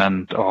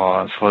department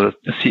or for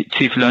the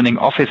chief learning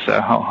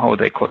officer, how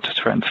they could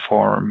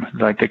transform?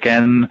 Like,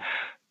 again,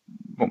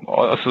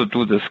 also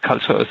do this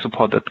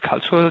supported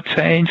cultural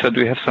change, or do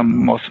you have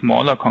some more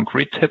smaller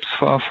concrete tips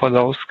for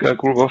those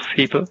group of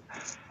people?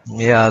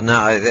 Yeah,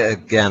 no,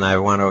 again, I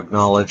want to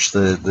acknowledge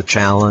the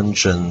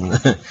challenge, and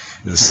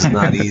this is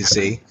not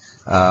easy.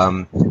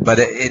 But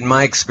in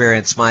my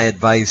experience, my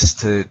advice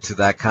to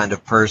that kind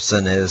of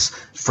person is,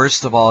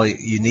 first of all,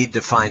 you need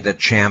to find a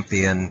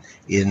champion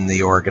in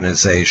the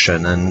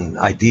organization. And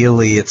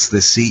ideally, it's the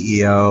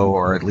CEO,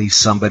 or at least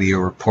somebody who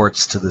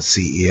reports to the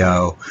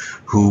CEO,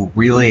 who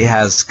really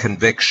has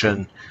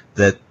conviction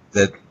that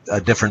a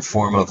different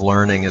form of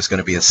learning is going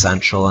to be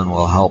essential and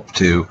will help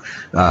to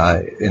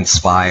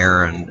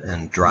inspire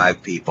and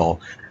drive people.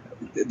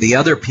 The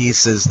other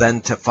piece is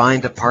then to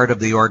find a part of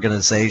the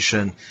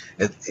organization,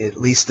 at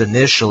least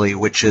initially,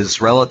 which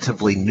is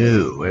relatively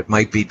new. It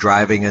might be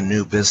driving a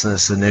new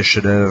business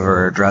initiative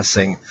or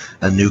addressing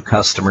a new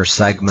customer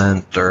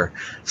segment or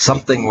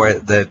something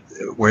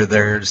where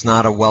there's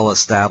not a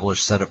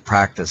well-established set of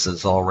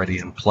practices already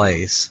in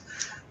place,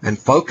 and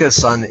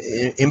focus on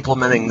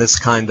implementing this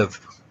kind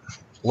of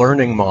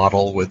learning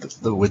model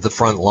with the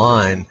front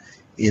line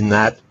in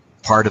that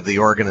part of the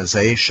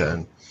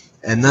organization.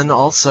 And then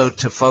also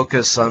to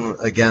focus on,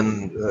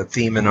 again, a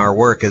theme in our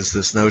work is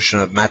this notion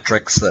of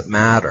metrics that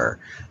matter.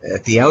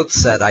 At the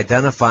outset,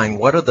 identifying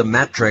what are the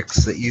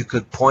metrics that you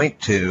could point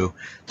to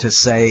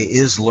say,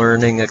 is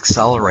learning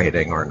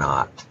accelerating or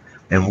not?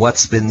 And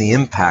what's been the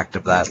impact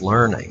of that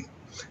learning?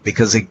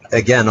 Because,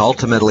 again,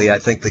 ultimately, I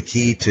think the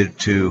key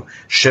to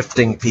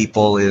shifting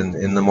people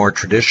in the more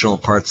traditional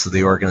parts of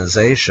the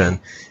organization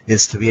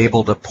is to be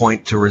able to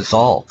point to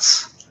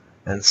results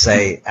and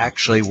say,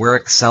 actually, we're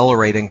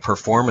accelerating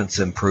performance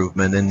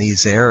improvement in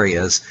these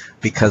areas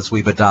because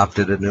we've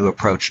adopted a new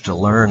approach to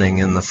learning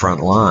in the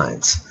front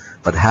lines.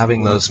 But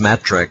having those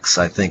metrics,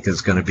 I think,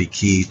 is going to be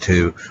key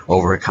to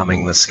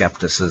overcoming the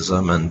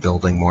skepticism and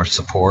building more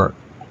support.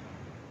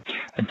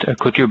 And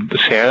could you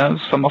share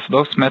some of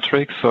those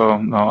metrics? So,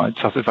 no,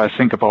 just if I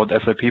think about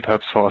SAP,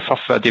 perhaps for a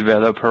software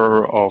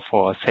developer or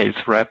for a sales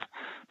rep,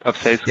 perhaps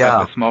sales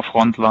rep is more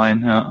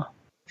frontline. Yeah.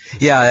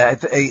 Yeah,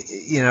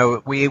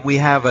 we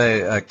have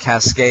a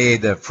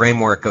cascade, a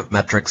framework of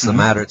metrics that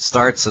matter. It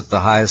starts at the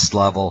highest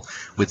level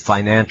with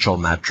financial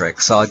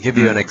metrics. So I'll give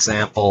you an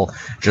example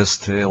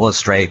just to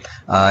illustrate.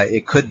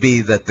 It could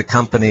be that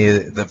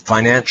the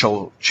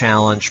financial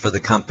challenge for the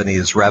company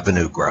is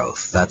revenue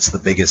growth. That's the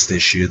biggest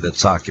issue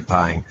that's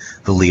occupying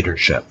the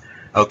leadership.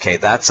 Okay,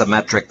 that's a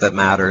metric that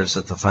matters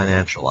at the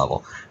financial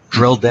level.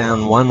 Drill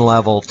down one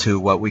level to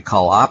what we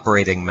call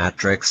operating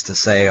metrics to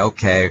say,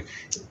 okay,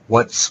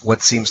 what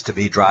seems to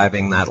be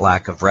driving that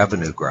lack of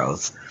revenue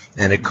growth?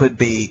 And it could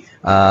be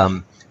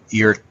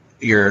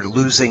you're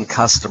losing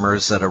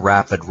customers at a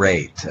rapid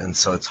rate, and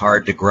so it's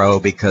hard to grow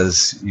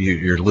because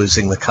you're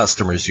losing the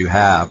customers you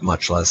have,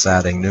 much less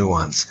adding new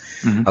ones.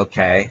 Mm-hmm.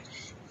 Okay,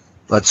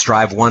 let's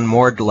drive one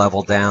more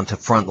level down to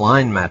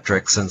frontline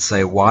metrics and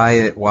say,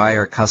 why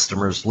are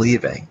customers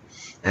leaving?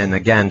 And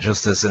again,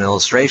 just as an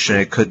illustration,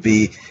 it could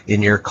be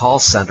in your call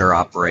center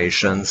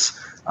operations.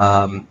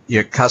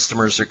 Your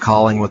customers are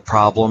calling with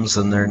problems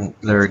and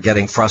they're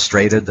getting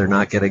frustrated. They're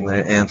not getting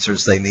the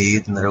answers they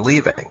need and they're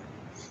leaving.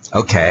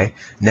 Okay,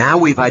 now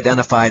we've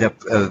identified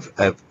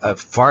a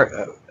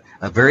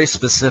very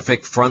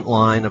specific front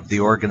line of the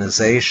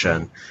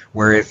organization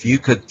where if you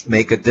could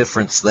make a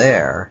difference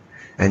there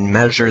and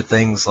measure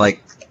things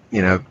like,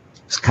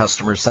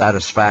 customer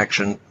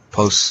satisfaction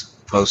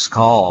post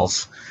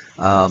calls,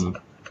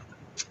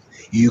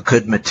 you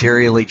could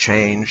materially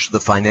change the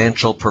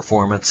financial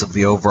performance of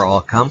the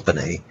overall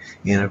company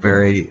in a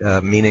very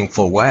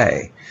meaningful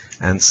way.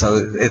 And so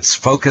it's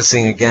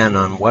focusing again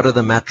on what are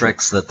the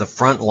metrics that the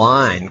front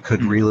line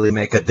could really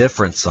make a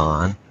difference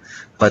on,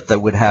 but that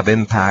would have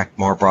impact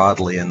more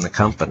broadly in the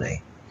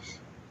company.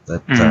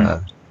 That's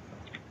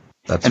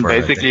and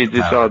basically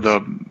these are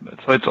so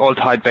it's all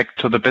tied back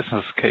to the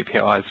business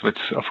KPIs, which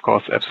of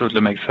course absolutely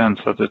makes sense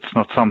that it's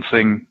not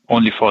something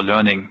only for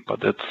learning,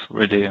 but it's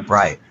really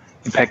right.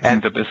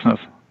 Impacting the business.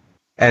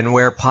 And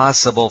where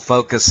possible,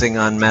 focusing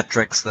on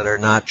metrics that are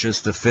not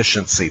just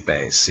efficiency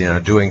based,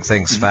 doing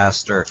things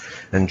faster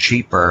and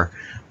cheaper,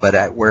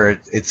 but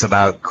where it's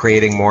about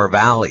creating more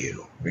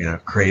value,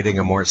 creating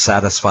a more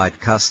satisfied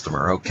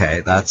customer.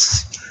 Okay,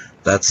 that's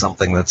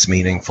something that's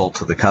meaningful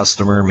to the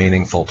customer,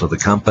 meaningful to the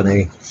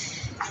company.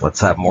 Let's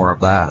have more of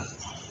that.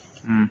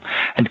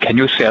 And can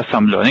you share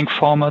some learning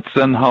formats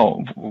then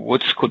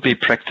which could be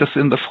practiced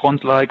in the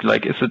front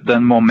like is it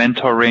then more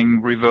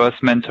mentoring, reverse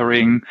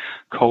mentoring,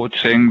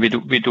 coaching, we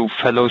do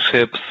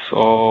fellowships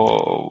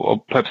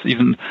or perhaps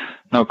even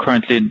now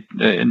currently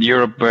in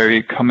Europe where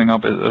we're coming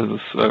up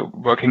is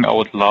working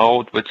out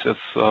loud, which is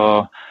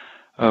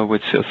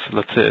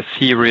let's say a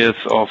series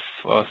of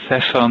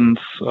sessions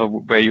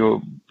where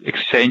you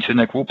exchange in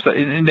a group. So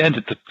in the end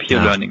it's a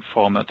peer learning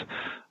format.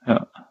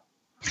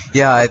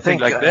 Yeah, I think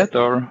like that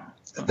or.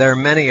 There are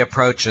many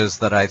approaches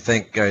that I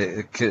think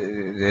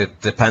it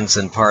depends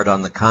in part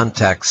on the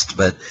context,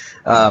 but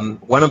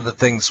one of the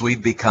things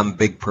we've become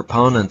big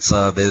proponents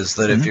of is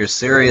that if you're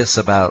serious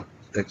about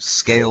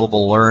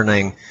scalable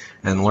learning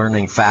and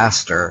learning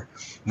faster,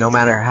 no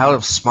matter how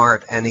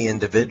smart any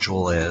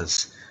individual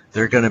is,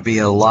 they're going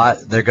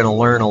to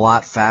learn a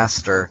lot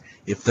faster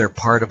if they're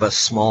part of a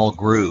small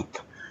group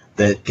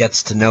that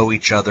gets to know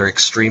each other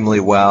extremely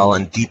well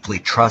and deeply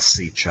trusts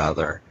each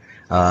other.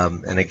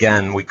 And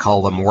again, we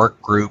call them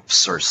work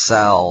groups or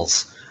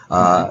cells,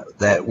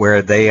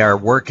 where they are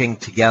working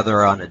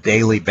together on a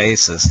daily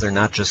basis. They're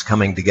not just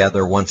coming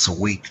together once a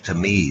week to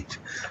meet,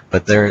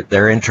 but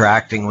they're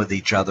interacting with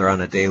each other on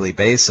a daily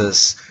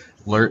basis,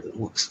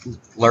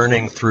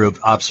 learning through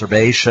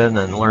observation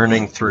and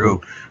learning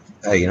through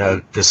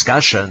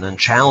discussion and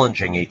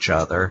challenging each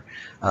other.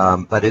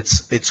 But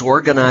it's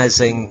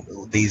organizing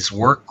these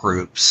work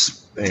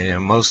groups.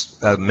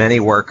 Many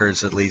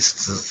workers, at least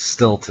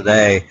still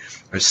today,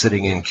 are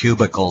sitting in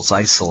cubicles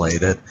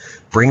isolated,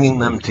 bringing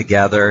them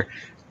together,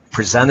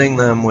 presenting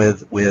them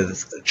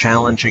with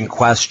challenging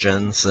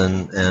questions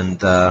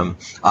and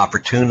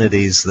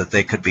opportunities that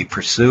they could be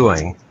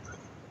pursuing,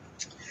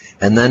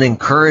 and then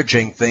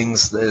encouraging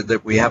things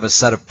that we have a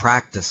set of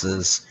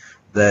practices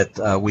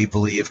that we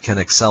believe can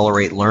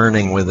accelerate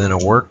learning within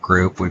a work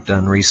group. We've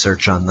done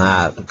research on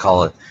that. We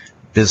call it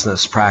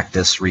business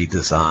practice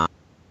redesign.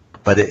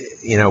 But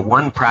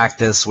one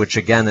practice, which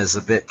again is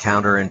a bit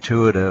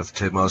counterintuitive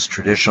to most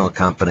traditional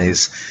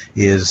companies,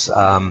 is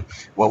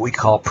what we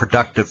call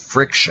productive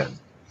friction.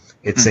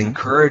 It's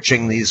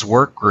encouraging these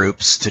work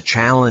groups to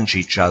challenge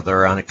each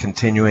other on a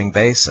continuing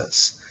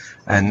basis,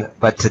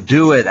 but to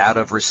do it out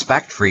of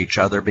respect for each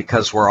other,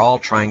 because we're all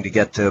trying to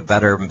get to a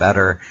better and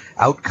better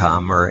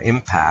outcome or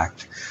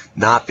impact,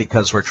 not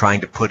because we're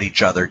trying to put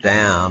each other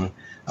down,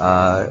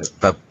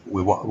 but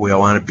we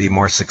want to be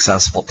more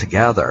successful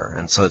together.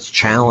 And so it's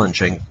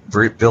challenging,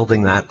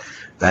 building that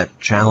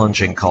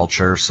challenging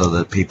culture so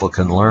that people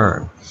can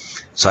learn.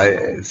 So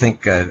I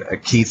think a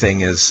key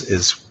thing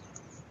is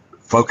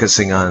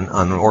focusing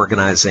on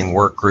organizing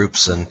work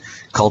groups and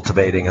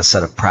cultivating a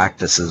set of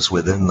practices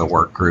within the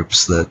work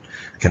groups that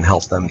can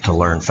help them to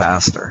learn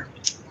faster.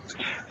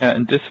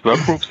 And these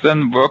work groups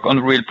then work on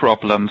real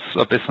problems,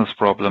 business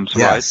problems,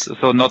 yes. right?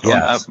 So not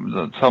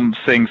on some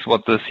things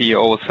what the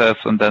CEO says,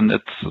 and then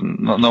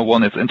no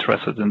one is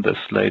interested in this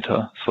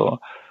later. So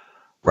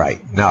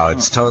right, no,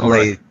 it's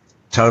totally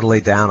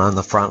down on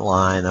the front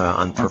line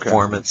on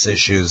performance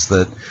issues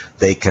that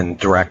they can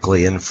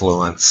directly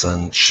influence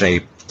and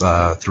shape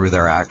through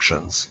their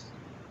actions.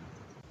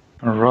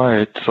 All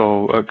right.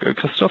 So,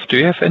 Christoph, do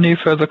you have any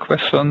further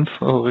questions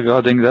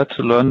regarding that,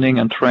 learning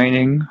and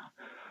training?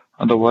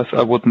 Otherwise,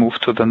 I would move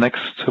to the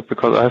next,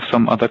 because I have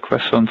some other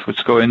questions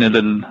which go in a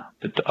little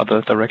bit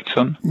other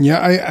direction.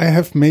 Yeah, I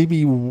have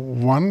maybe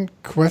one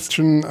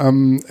question.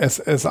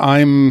 As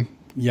I'm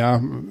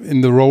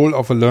in the role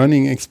of a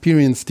learning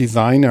experience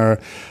designer,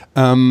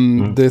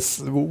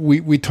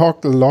 we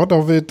talked a lot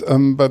of it,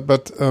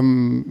 but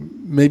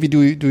maybe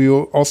do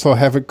you also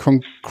have a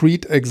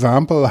concrete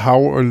example how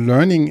a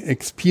learning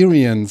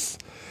experience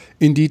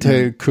in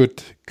detail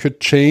could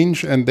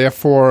change and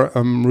therefore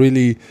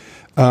really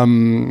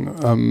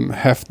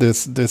have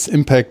this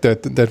impact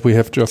that we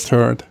have just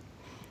heard?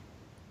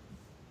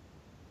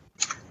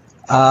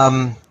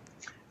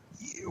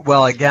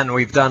 Well, again,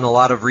 we've done a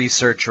lot of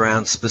research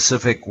around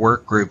specific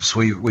work groups.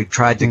 We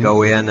tried to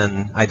go in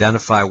and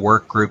identify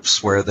work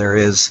groups where there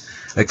is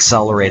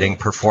accelerating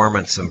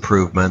performance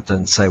improvement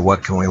and say,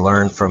 what can we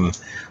learn from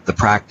the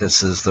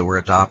practices that were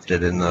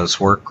adopted in those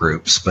work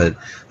groups? But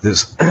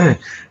there's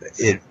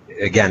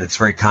again, it's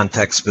very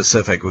context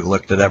specific. We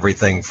looked at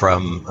everything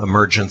from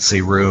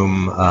emergency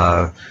room,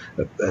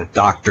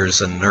 doctors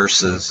and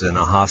nurses in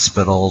a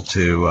hospital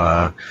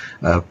to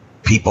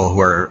people who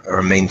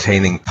are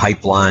maintaining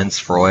pipelines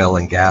for oil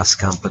and gas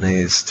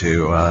companies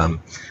to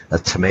a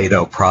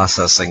tomato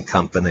processing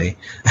company.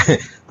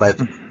 But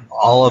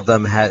all of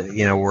them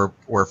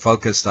were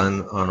focused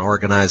on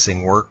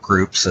organizing work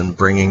groups and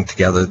bringing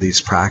together these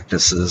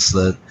practices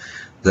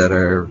that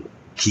are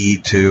key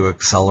to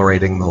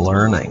accelerating the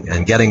learning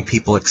and getting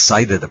people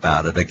excited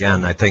about it.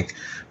 Again, I think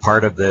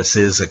part of this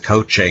is a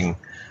coaching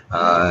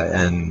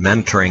and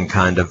mentoring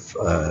kind of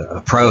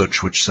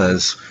approach, which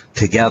says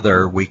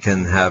together we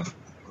can have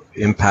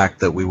impact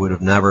that we would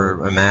have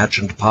never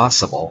imagined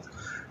possible,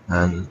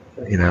 and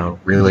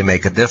really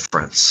make a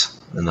difference.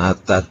 And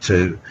that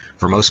too,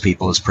 for most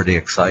people, is pretty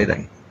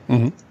exciting.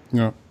 Mm-hmm.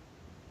 Yeah.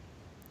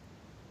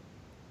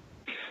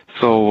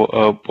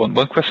 So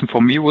one question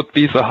for me would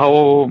be: so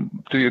how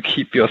do you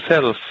keep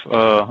yourself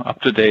up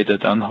to date,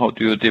 and how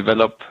do you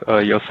develop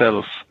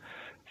yourself?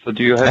 So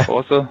do you have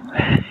also?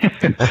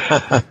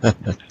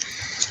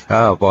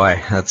 Oh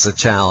boy, that's a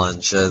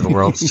challenge. The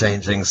world's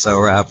changing so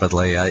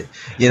rapidly.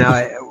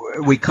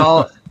 We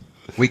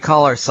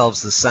call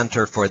ourselves the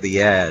Center for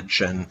the Edge,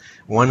 and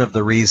one of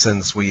the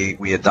reasons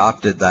we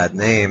adopted that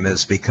name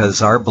is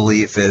because our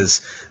belief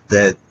is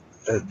that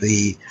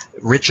the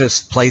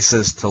richest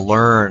places to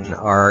learn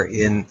are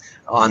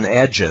on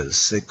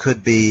edges. It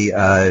could be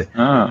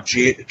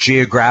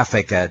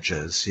geographic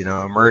edges,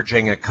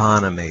 emerging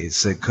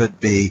economies. It could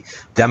be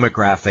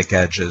demographic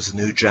edges,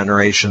 new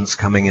generations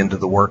coming into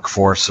the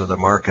workforce or the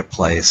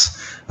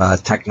marketplace,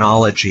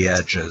 technology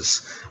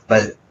edges.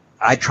 But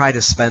I try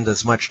to spend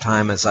as much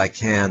time as I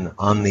can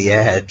on the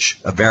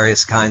edge of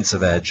various kinds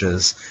of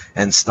edges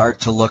and start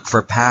to look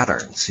for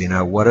patterns.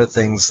 What are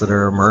things that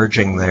are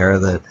emerging there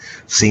that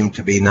seem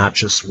to be not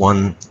just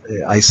one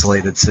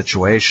isolated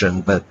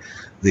situation, but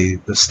the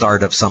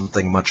start of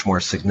something much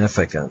more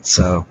significant.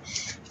 So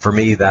for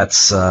me,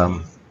 that's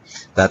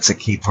a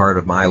key part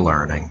of my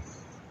learning.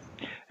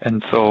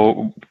 And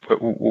so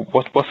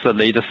what was the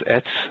latest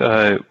edge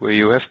where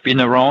you have been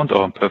around,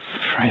 or perhaps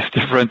phrased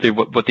differently,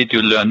 what did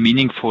you learn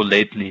meaningful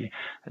lately?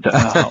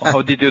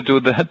 How did you do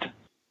that?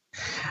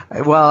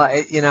 Well,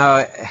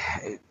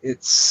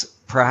 it's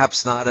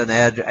perhaps not an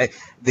edge.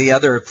 The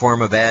other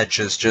form of edge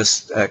is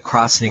just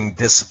crossing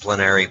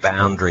disciplinary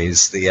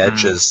boundaries, the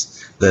edges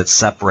that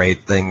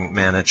separate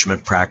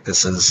management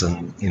practices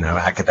and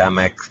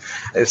academic.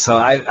 So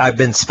I've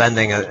been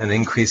spending an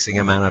increasing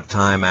amount of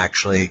time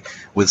actually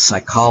with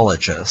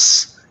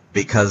psychologists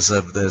because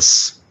of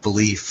this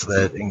belief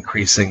that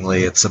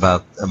increasingly it's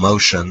about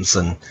emotions,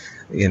 and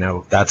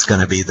that's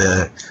going to be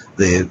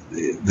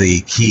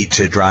the key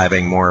to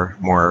driving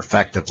more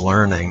effective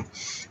learning.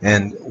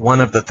 And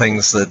one of the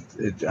things that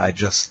I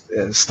just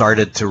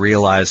started to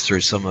realize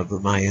through some of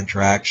my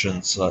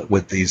interactions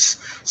with these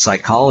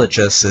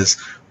psychologists is,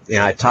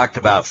 I talked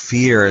about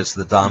fear as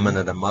the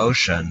dominant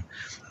emotion.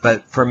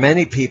 But for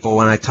many people,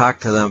 when I talk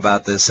to them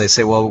about this, they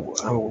say, well,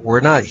 we're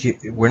not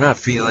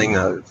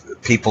feeling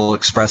people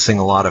expressing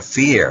a lot of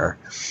fear.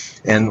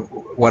 And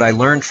what I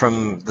learned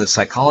from the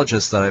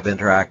psychologists that I've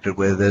interacted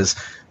with is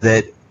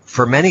that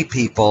for many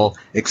people,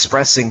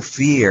 expressing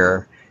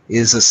fear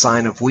is a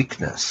sign of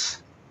weakness.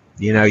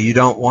 You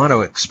don't want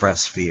to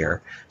express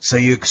fear. So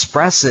you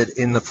express it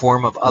in the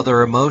form of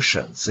other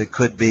emotions. It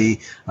could be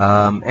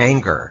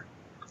anger.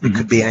 It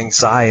could be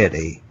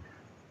anxiety,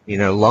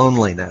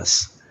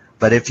 loneliness.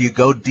 But if you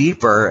go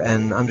deeper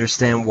and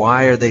understand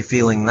why are they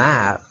feeling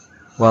that,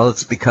 well,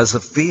 it's because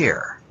of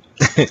fear.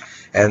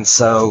 And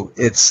so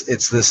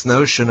it's this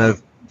notion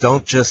of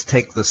don't just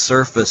take the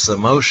surface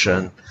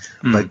emotion,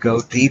 but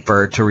go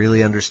deeper to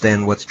really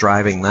understand what's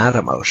driving that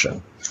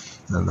emotion.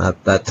 And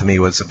that to me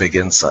was a big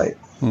insight.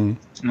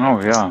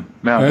 Oh yeah.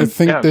 I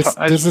think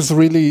this is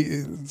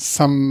really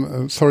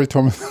some. Sorry,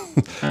 Thomas.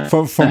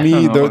 for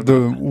me,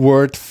 the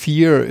word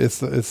fear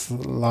is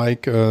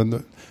like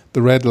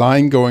the red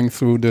line going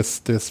through this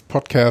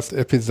podcast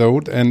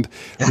episode, and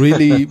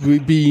really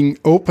being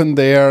open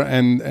there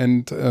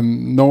and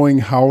knowing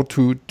how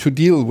to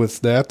deal with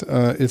that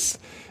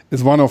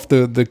is one of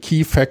the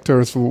key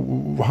factors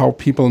how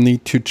people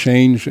need to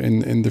change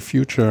in the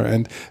future.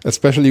 And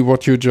especially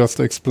what you just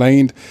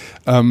explained,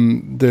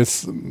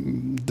 this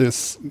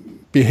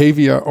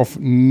behavior of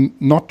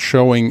not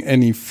showing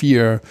any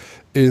fear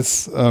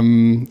is,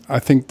 I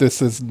think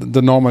this is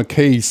the normal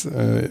case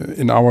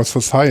in our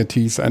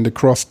societies and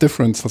across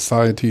different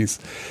societies.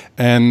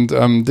 And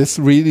this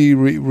really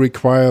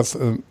requires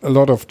a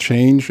lot of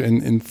change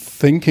in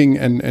thinking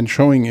and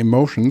showing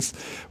emotions,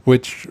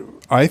 which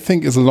I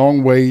think is a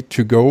long way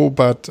to go.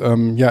 But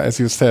as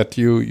you said,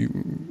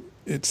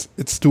 it's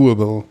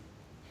doable.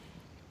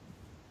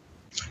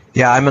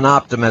 Yeah, I'm an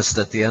optimist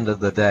at the end of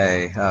the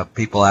day.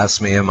 People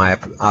ask me, am I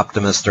an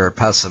optimist or a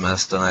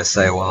pessimist? And I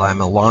say, well, I'm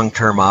a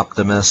long-term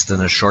optimist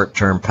and a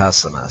short-term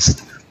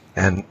pessimist.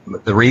 And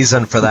the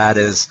reason for that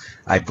is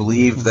I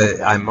believe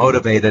that I'm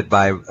motivated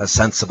by a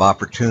sense of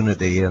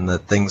opportunity and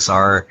that things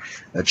are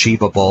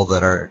achievable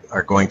that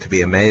are going to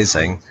be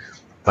amazing.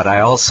 But I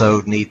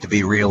also need to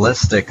be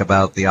realistic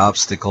about the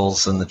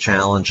obstacles and the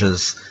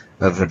challenges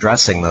of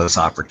addressing those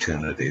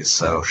opportunities.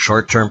 So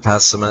short-term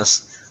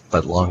pessimist,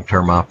 but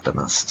long-term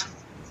optimist.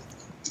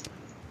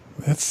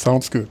 That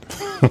sounds good.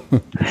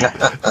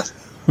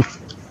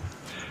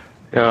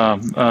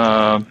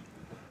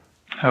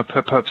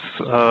 Perhaps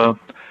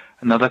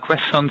another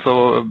question.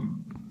 So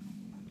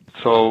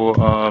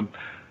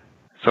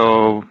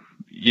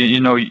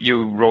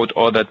you wrote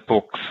all that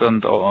books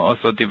and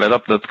also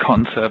developed that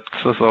concept.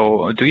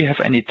 So do you have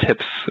any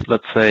tips,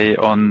 let's say,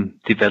 on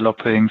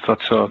developing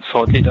such a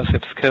thought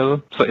leadership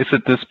skill? So is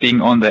it this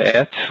being on the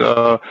edge,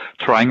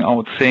 trying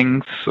out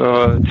things,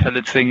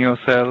 challenging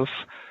yourself?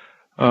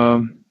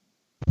 I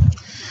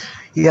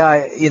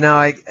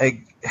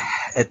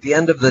at the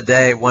end of the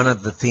day, one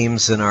of the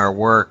themes in our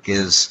work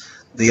is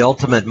the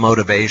ultimate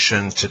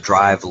motivation to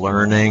drive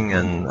learning,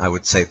 and I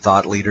would say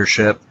thought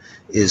leadership,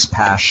 is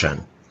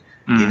passion.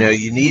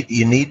 You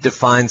need to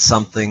find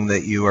something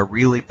that you are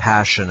really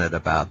passionate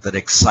about, that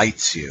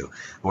excites you,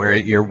 where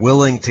you're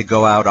willing to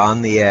go out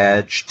on the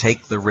edge,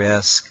 take the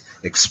risk,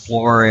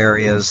 explore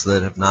areas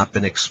that have not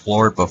been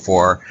explored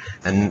before.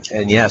 And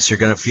yes, you're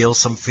going to feel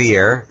some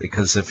fear,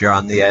 because if you're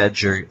on the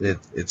edge,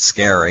 it's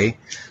scary.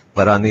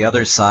 But on the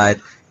other side,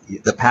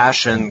 the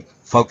passion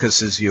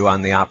focuses you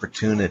on the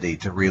opportunity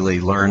to really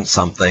learn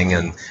something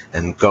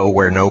and go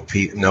where no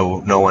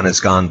one has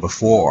gone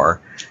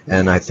before.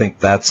 And I think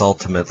that's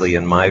ultimately,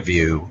 in my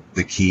view,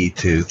 the key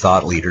to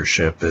thought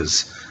leadership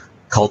is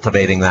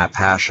cultivating that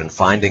passion,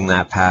 finding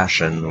that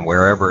passion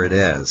wherever it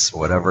is,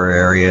 whatever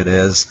area it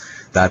is.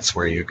 That's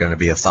where you're going to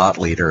be a thought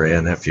leader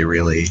in, if you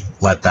really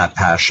let that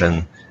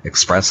passion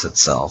express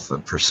itself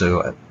and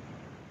pursue it.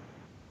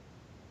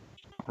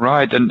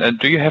 Right, and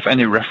do you have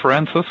any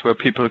references where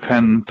people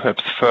can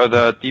perhaps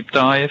further deep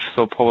dive?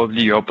 So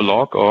probably your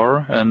blog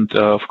and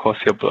of course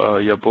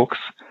your books.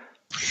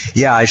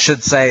 Yeah, I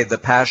should say the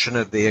passion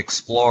of the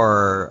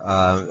explorer,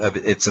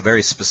 it's a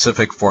very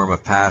specific form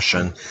of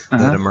passion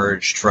that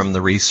emerged from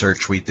the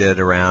research we did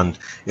around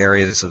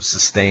areas of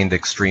sustained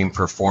extreme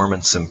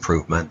performance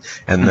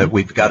improvement. And that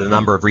we've got a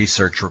number of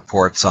research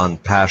reports on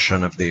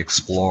passion of the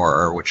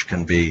explorer, which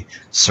can be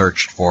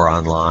searched for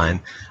online.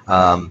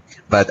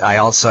 But I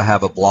also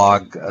have a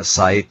blog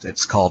site.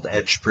 It's called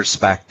Edge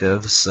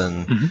Perspectives,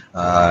 and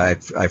I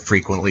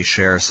frequently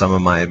share some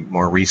of my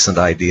more recent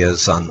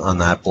ideas on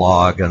that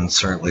blog, and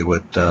certainly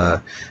would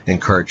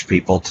encourage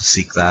people to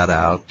seek that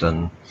out.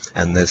 And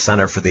the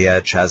Center for the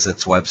Edge has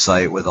its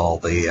website with all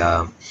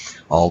the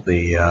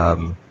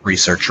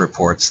research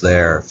reports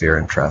there, if you're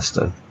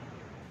interested.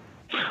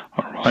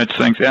 All Right,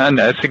 thanks. Yeah, and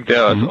I think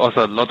there's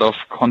also a lot of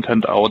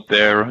content out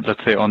there,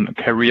 let's say on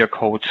career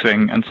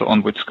coaching and so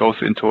on, which goes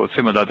into a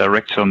similar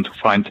direction to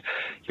find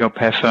your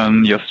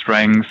passion, your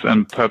strengths,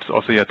 and perhaps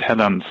also your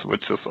talents,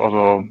 which is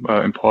also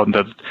important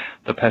that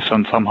the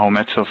passion somehow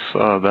matches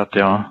that.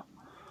 Yeah.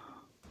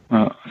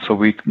 So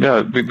we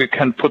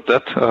can put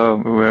that.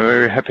 We're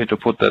very happy to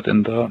put that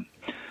in the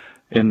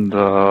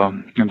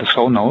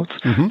show notes.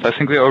 So I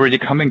think we're already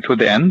coming to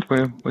the end.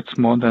 It's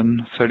more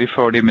than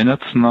 30-40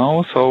 minutes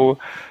now. So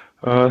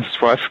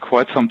strive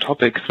quite some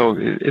topics. So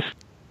do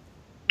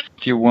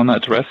you want to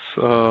address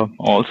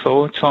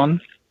also,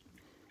 John?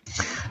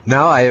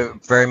 No, I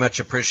very much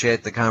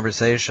appreciate the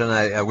conversation.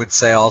 I would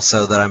say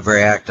also that I'm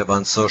very active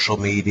on social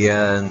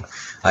media, and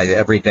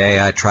every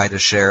day I try to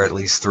share at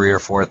least 3 or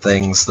 4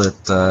 things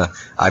that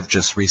I've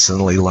just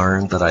recently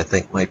learned that I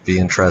think might be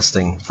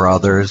interesting for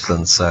others,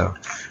 and so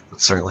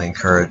would certainly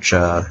encourage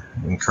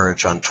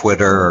on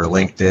Twitter or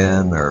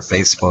LinkedIn or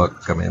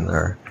Facebook. I mean, there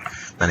are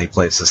many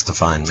places to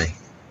find me.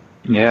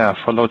 Yeah,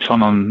 follow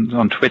John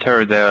on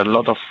Twitter. There are a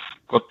lot of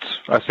good,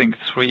 I think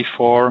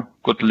 3-4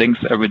 good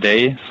links every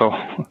day. So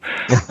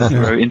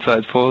very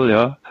insightful.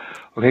 Yeah.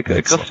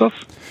 Okay, Christoph,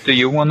 do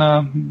you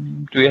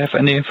have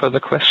any further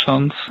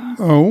questions?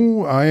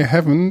 Oh, I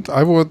haven't.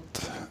 I would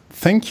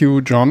thank you,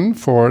 John,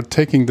 for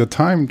taking the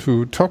time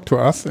to talk to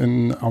us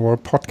in our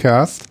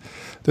podcast.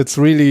 That's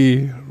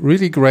really,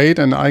 really great,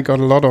 and I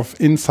got a lot of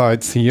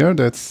insights here.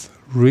 That's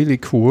really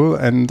cool.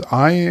 And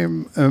I,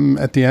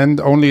 at the end,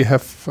 only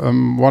have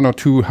 1 or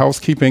 2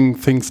 housekeeping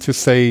things to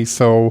say.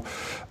 So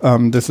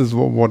this is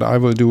what I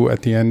will do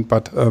at the end.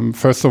 But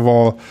first of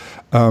all,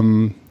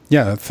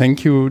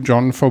 thank you,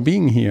 John, for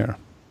being here.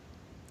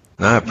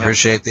 I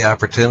appreciate the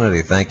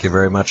opportunity. Thank you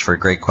very much for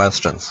great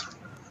questions.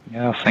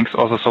 Yeah, thanks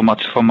also so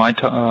much from my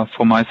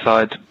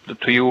side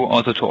to you,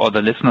 also to all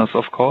the listeners,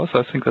 of course.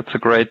 I think that's a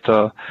great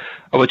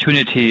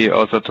opportunity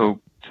also to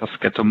just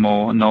get to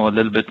know a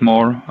little bit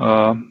more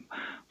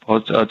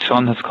about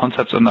John, his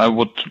concepts, and I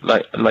would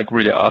like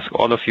really ask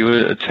all of you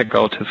to check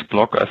out his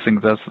blog. I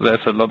think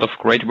there's a lot of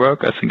great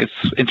work. I think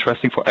it's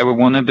interesting for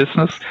everyone in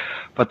business,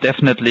 but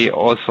definitely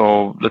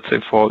also, let's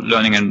say, for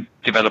learning and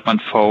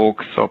development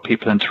folks or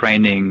people in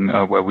training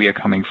where we are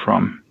coming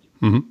from.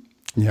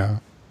 Yeah.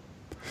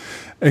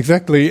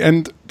 Exactly,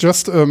 and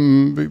just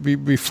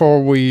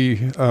before we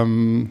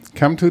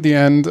come to the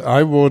end,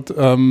 I would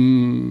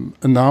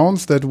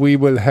announce that we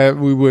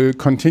will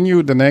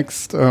continue the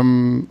next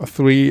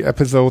 3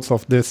 episodes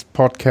of this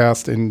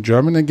podcast in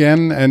German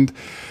again, and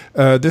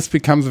this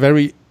becomes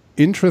very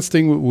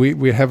interesting.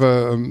 We have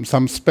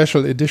some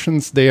special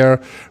editions there,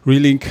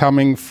 really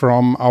coming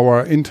from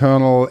our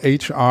internal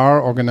HR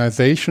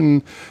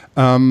organization.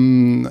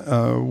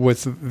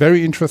 With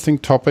very interesting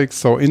topics,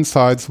 so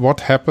insights, what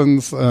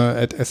happens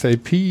at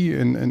SAP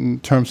in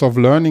terms of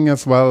learning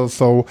as well.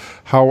 So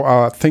how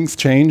are things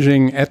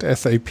changing at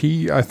SAP?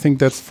 I think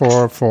that's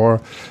for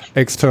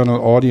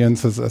external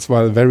audiences as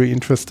well, very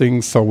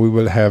interesting. So we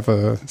will have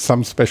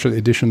some special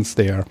editions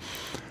there.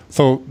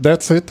 So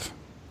that's it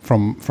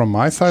from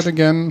my side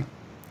again.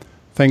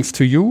 Thanks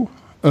to you.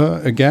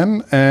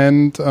 Again,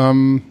 and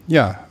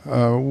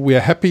we are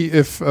happy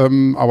if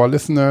our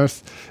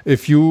listeners,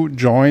 if you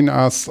join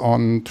us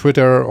on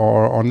Twitter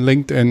or on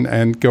LinkedIn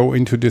and go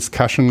into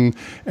discussion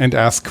and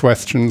ask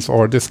questions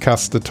or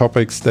discuss the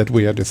topics that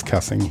we are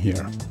discussing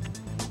here.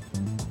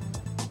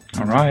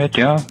 All right,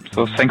 yeah.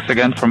 So thanks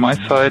again from my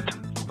side.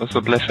 It was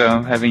a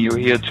pleasure having you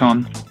here,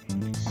 John.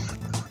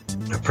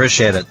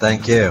 Appreciate it.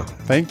 Thank you.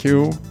 Thank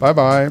you.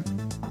 Bye-bye.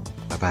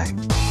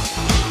 Bye-bye.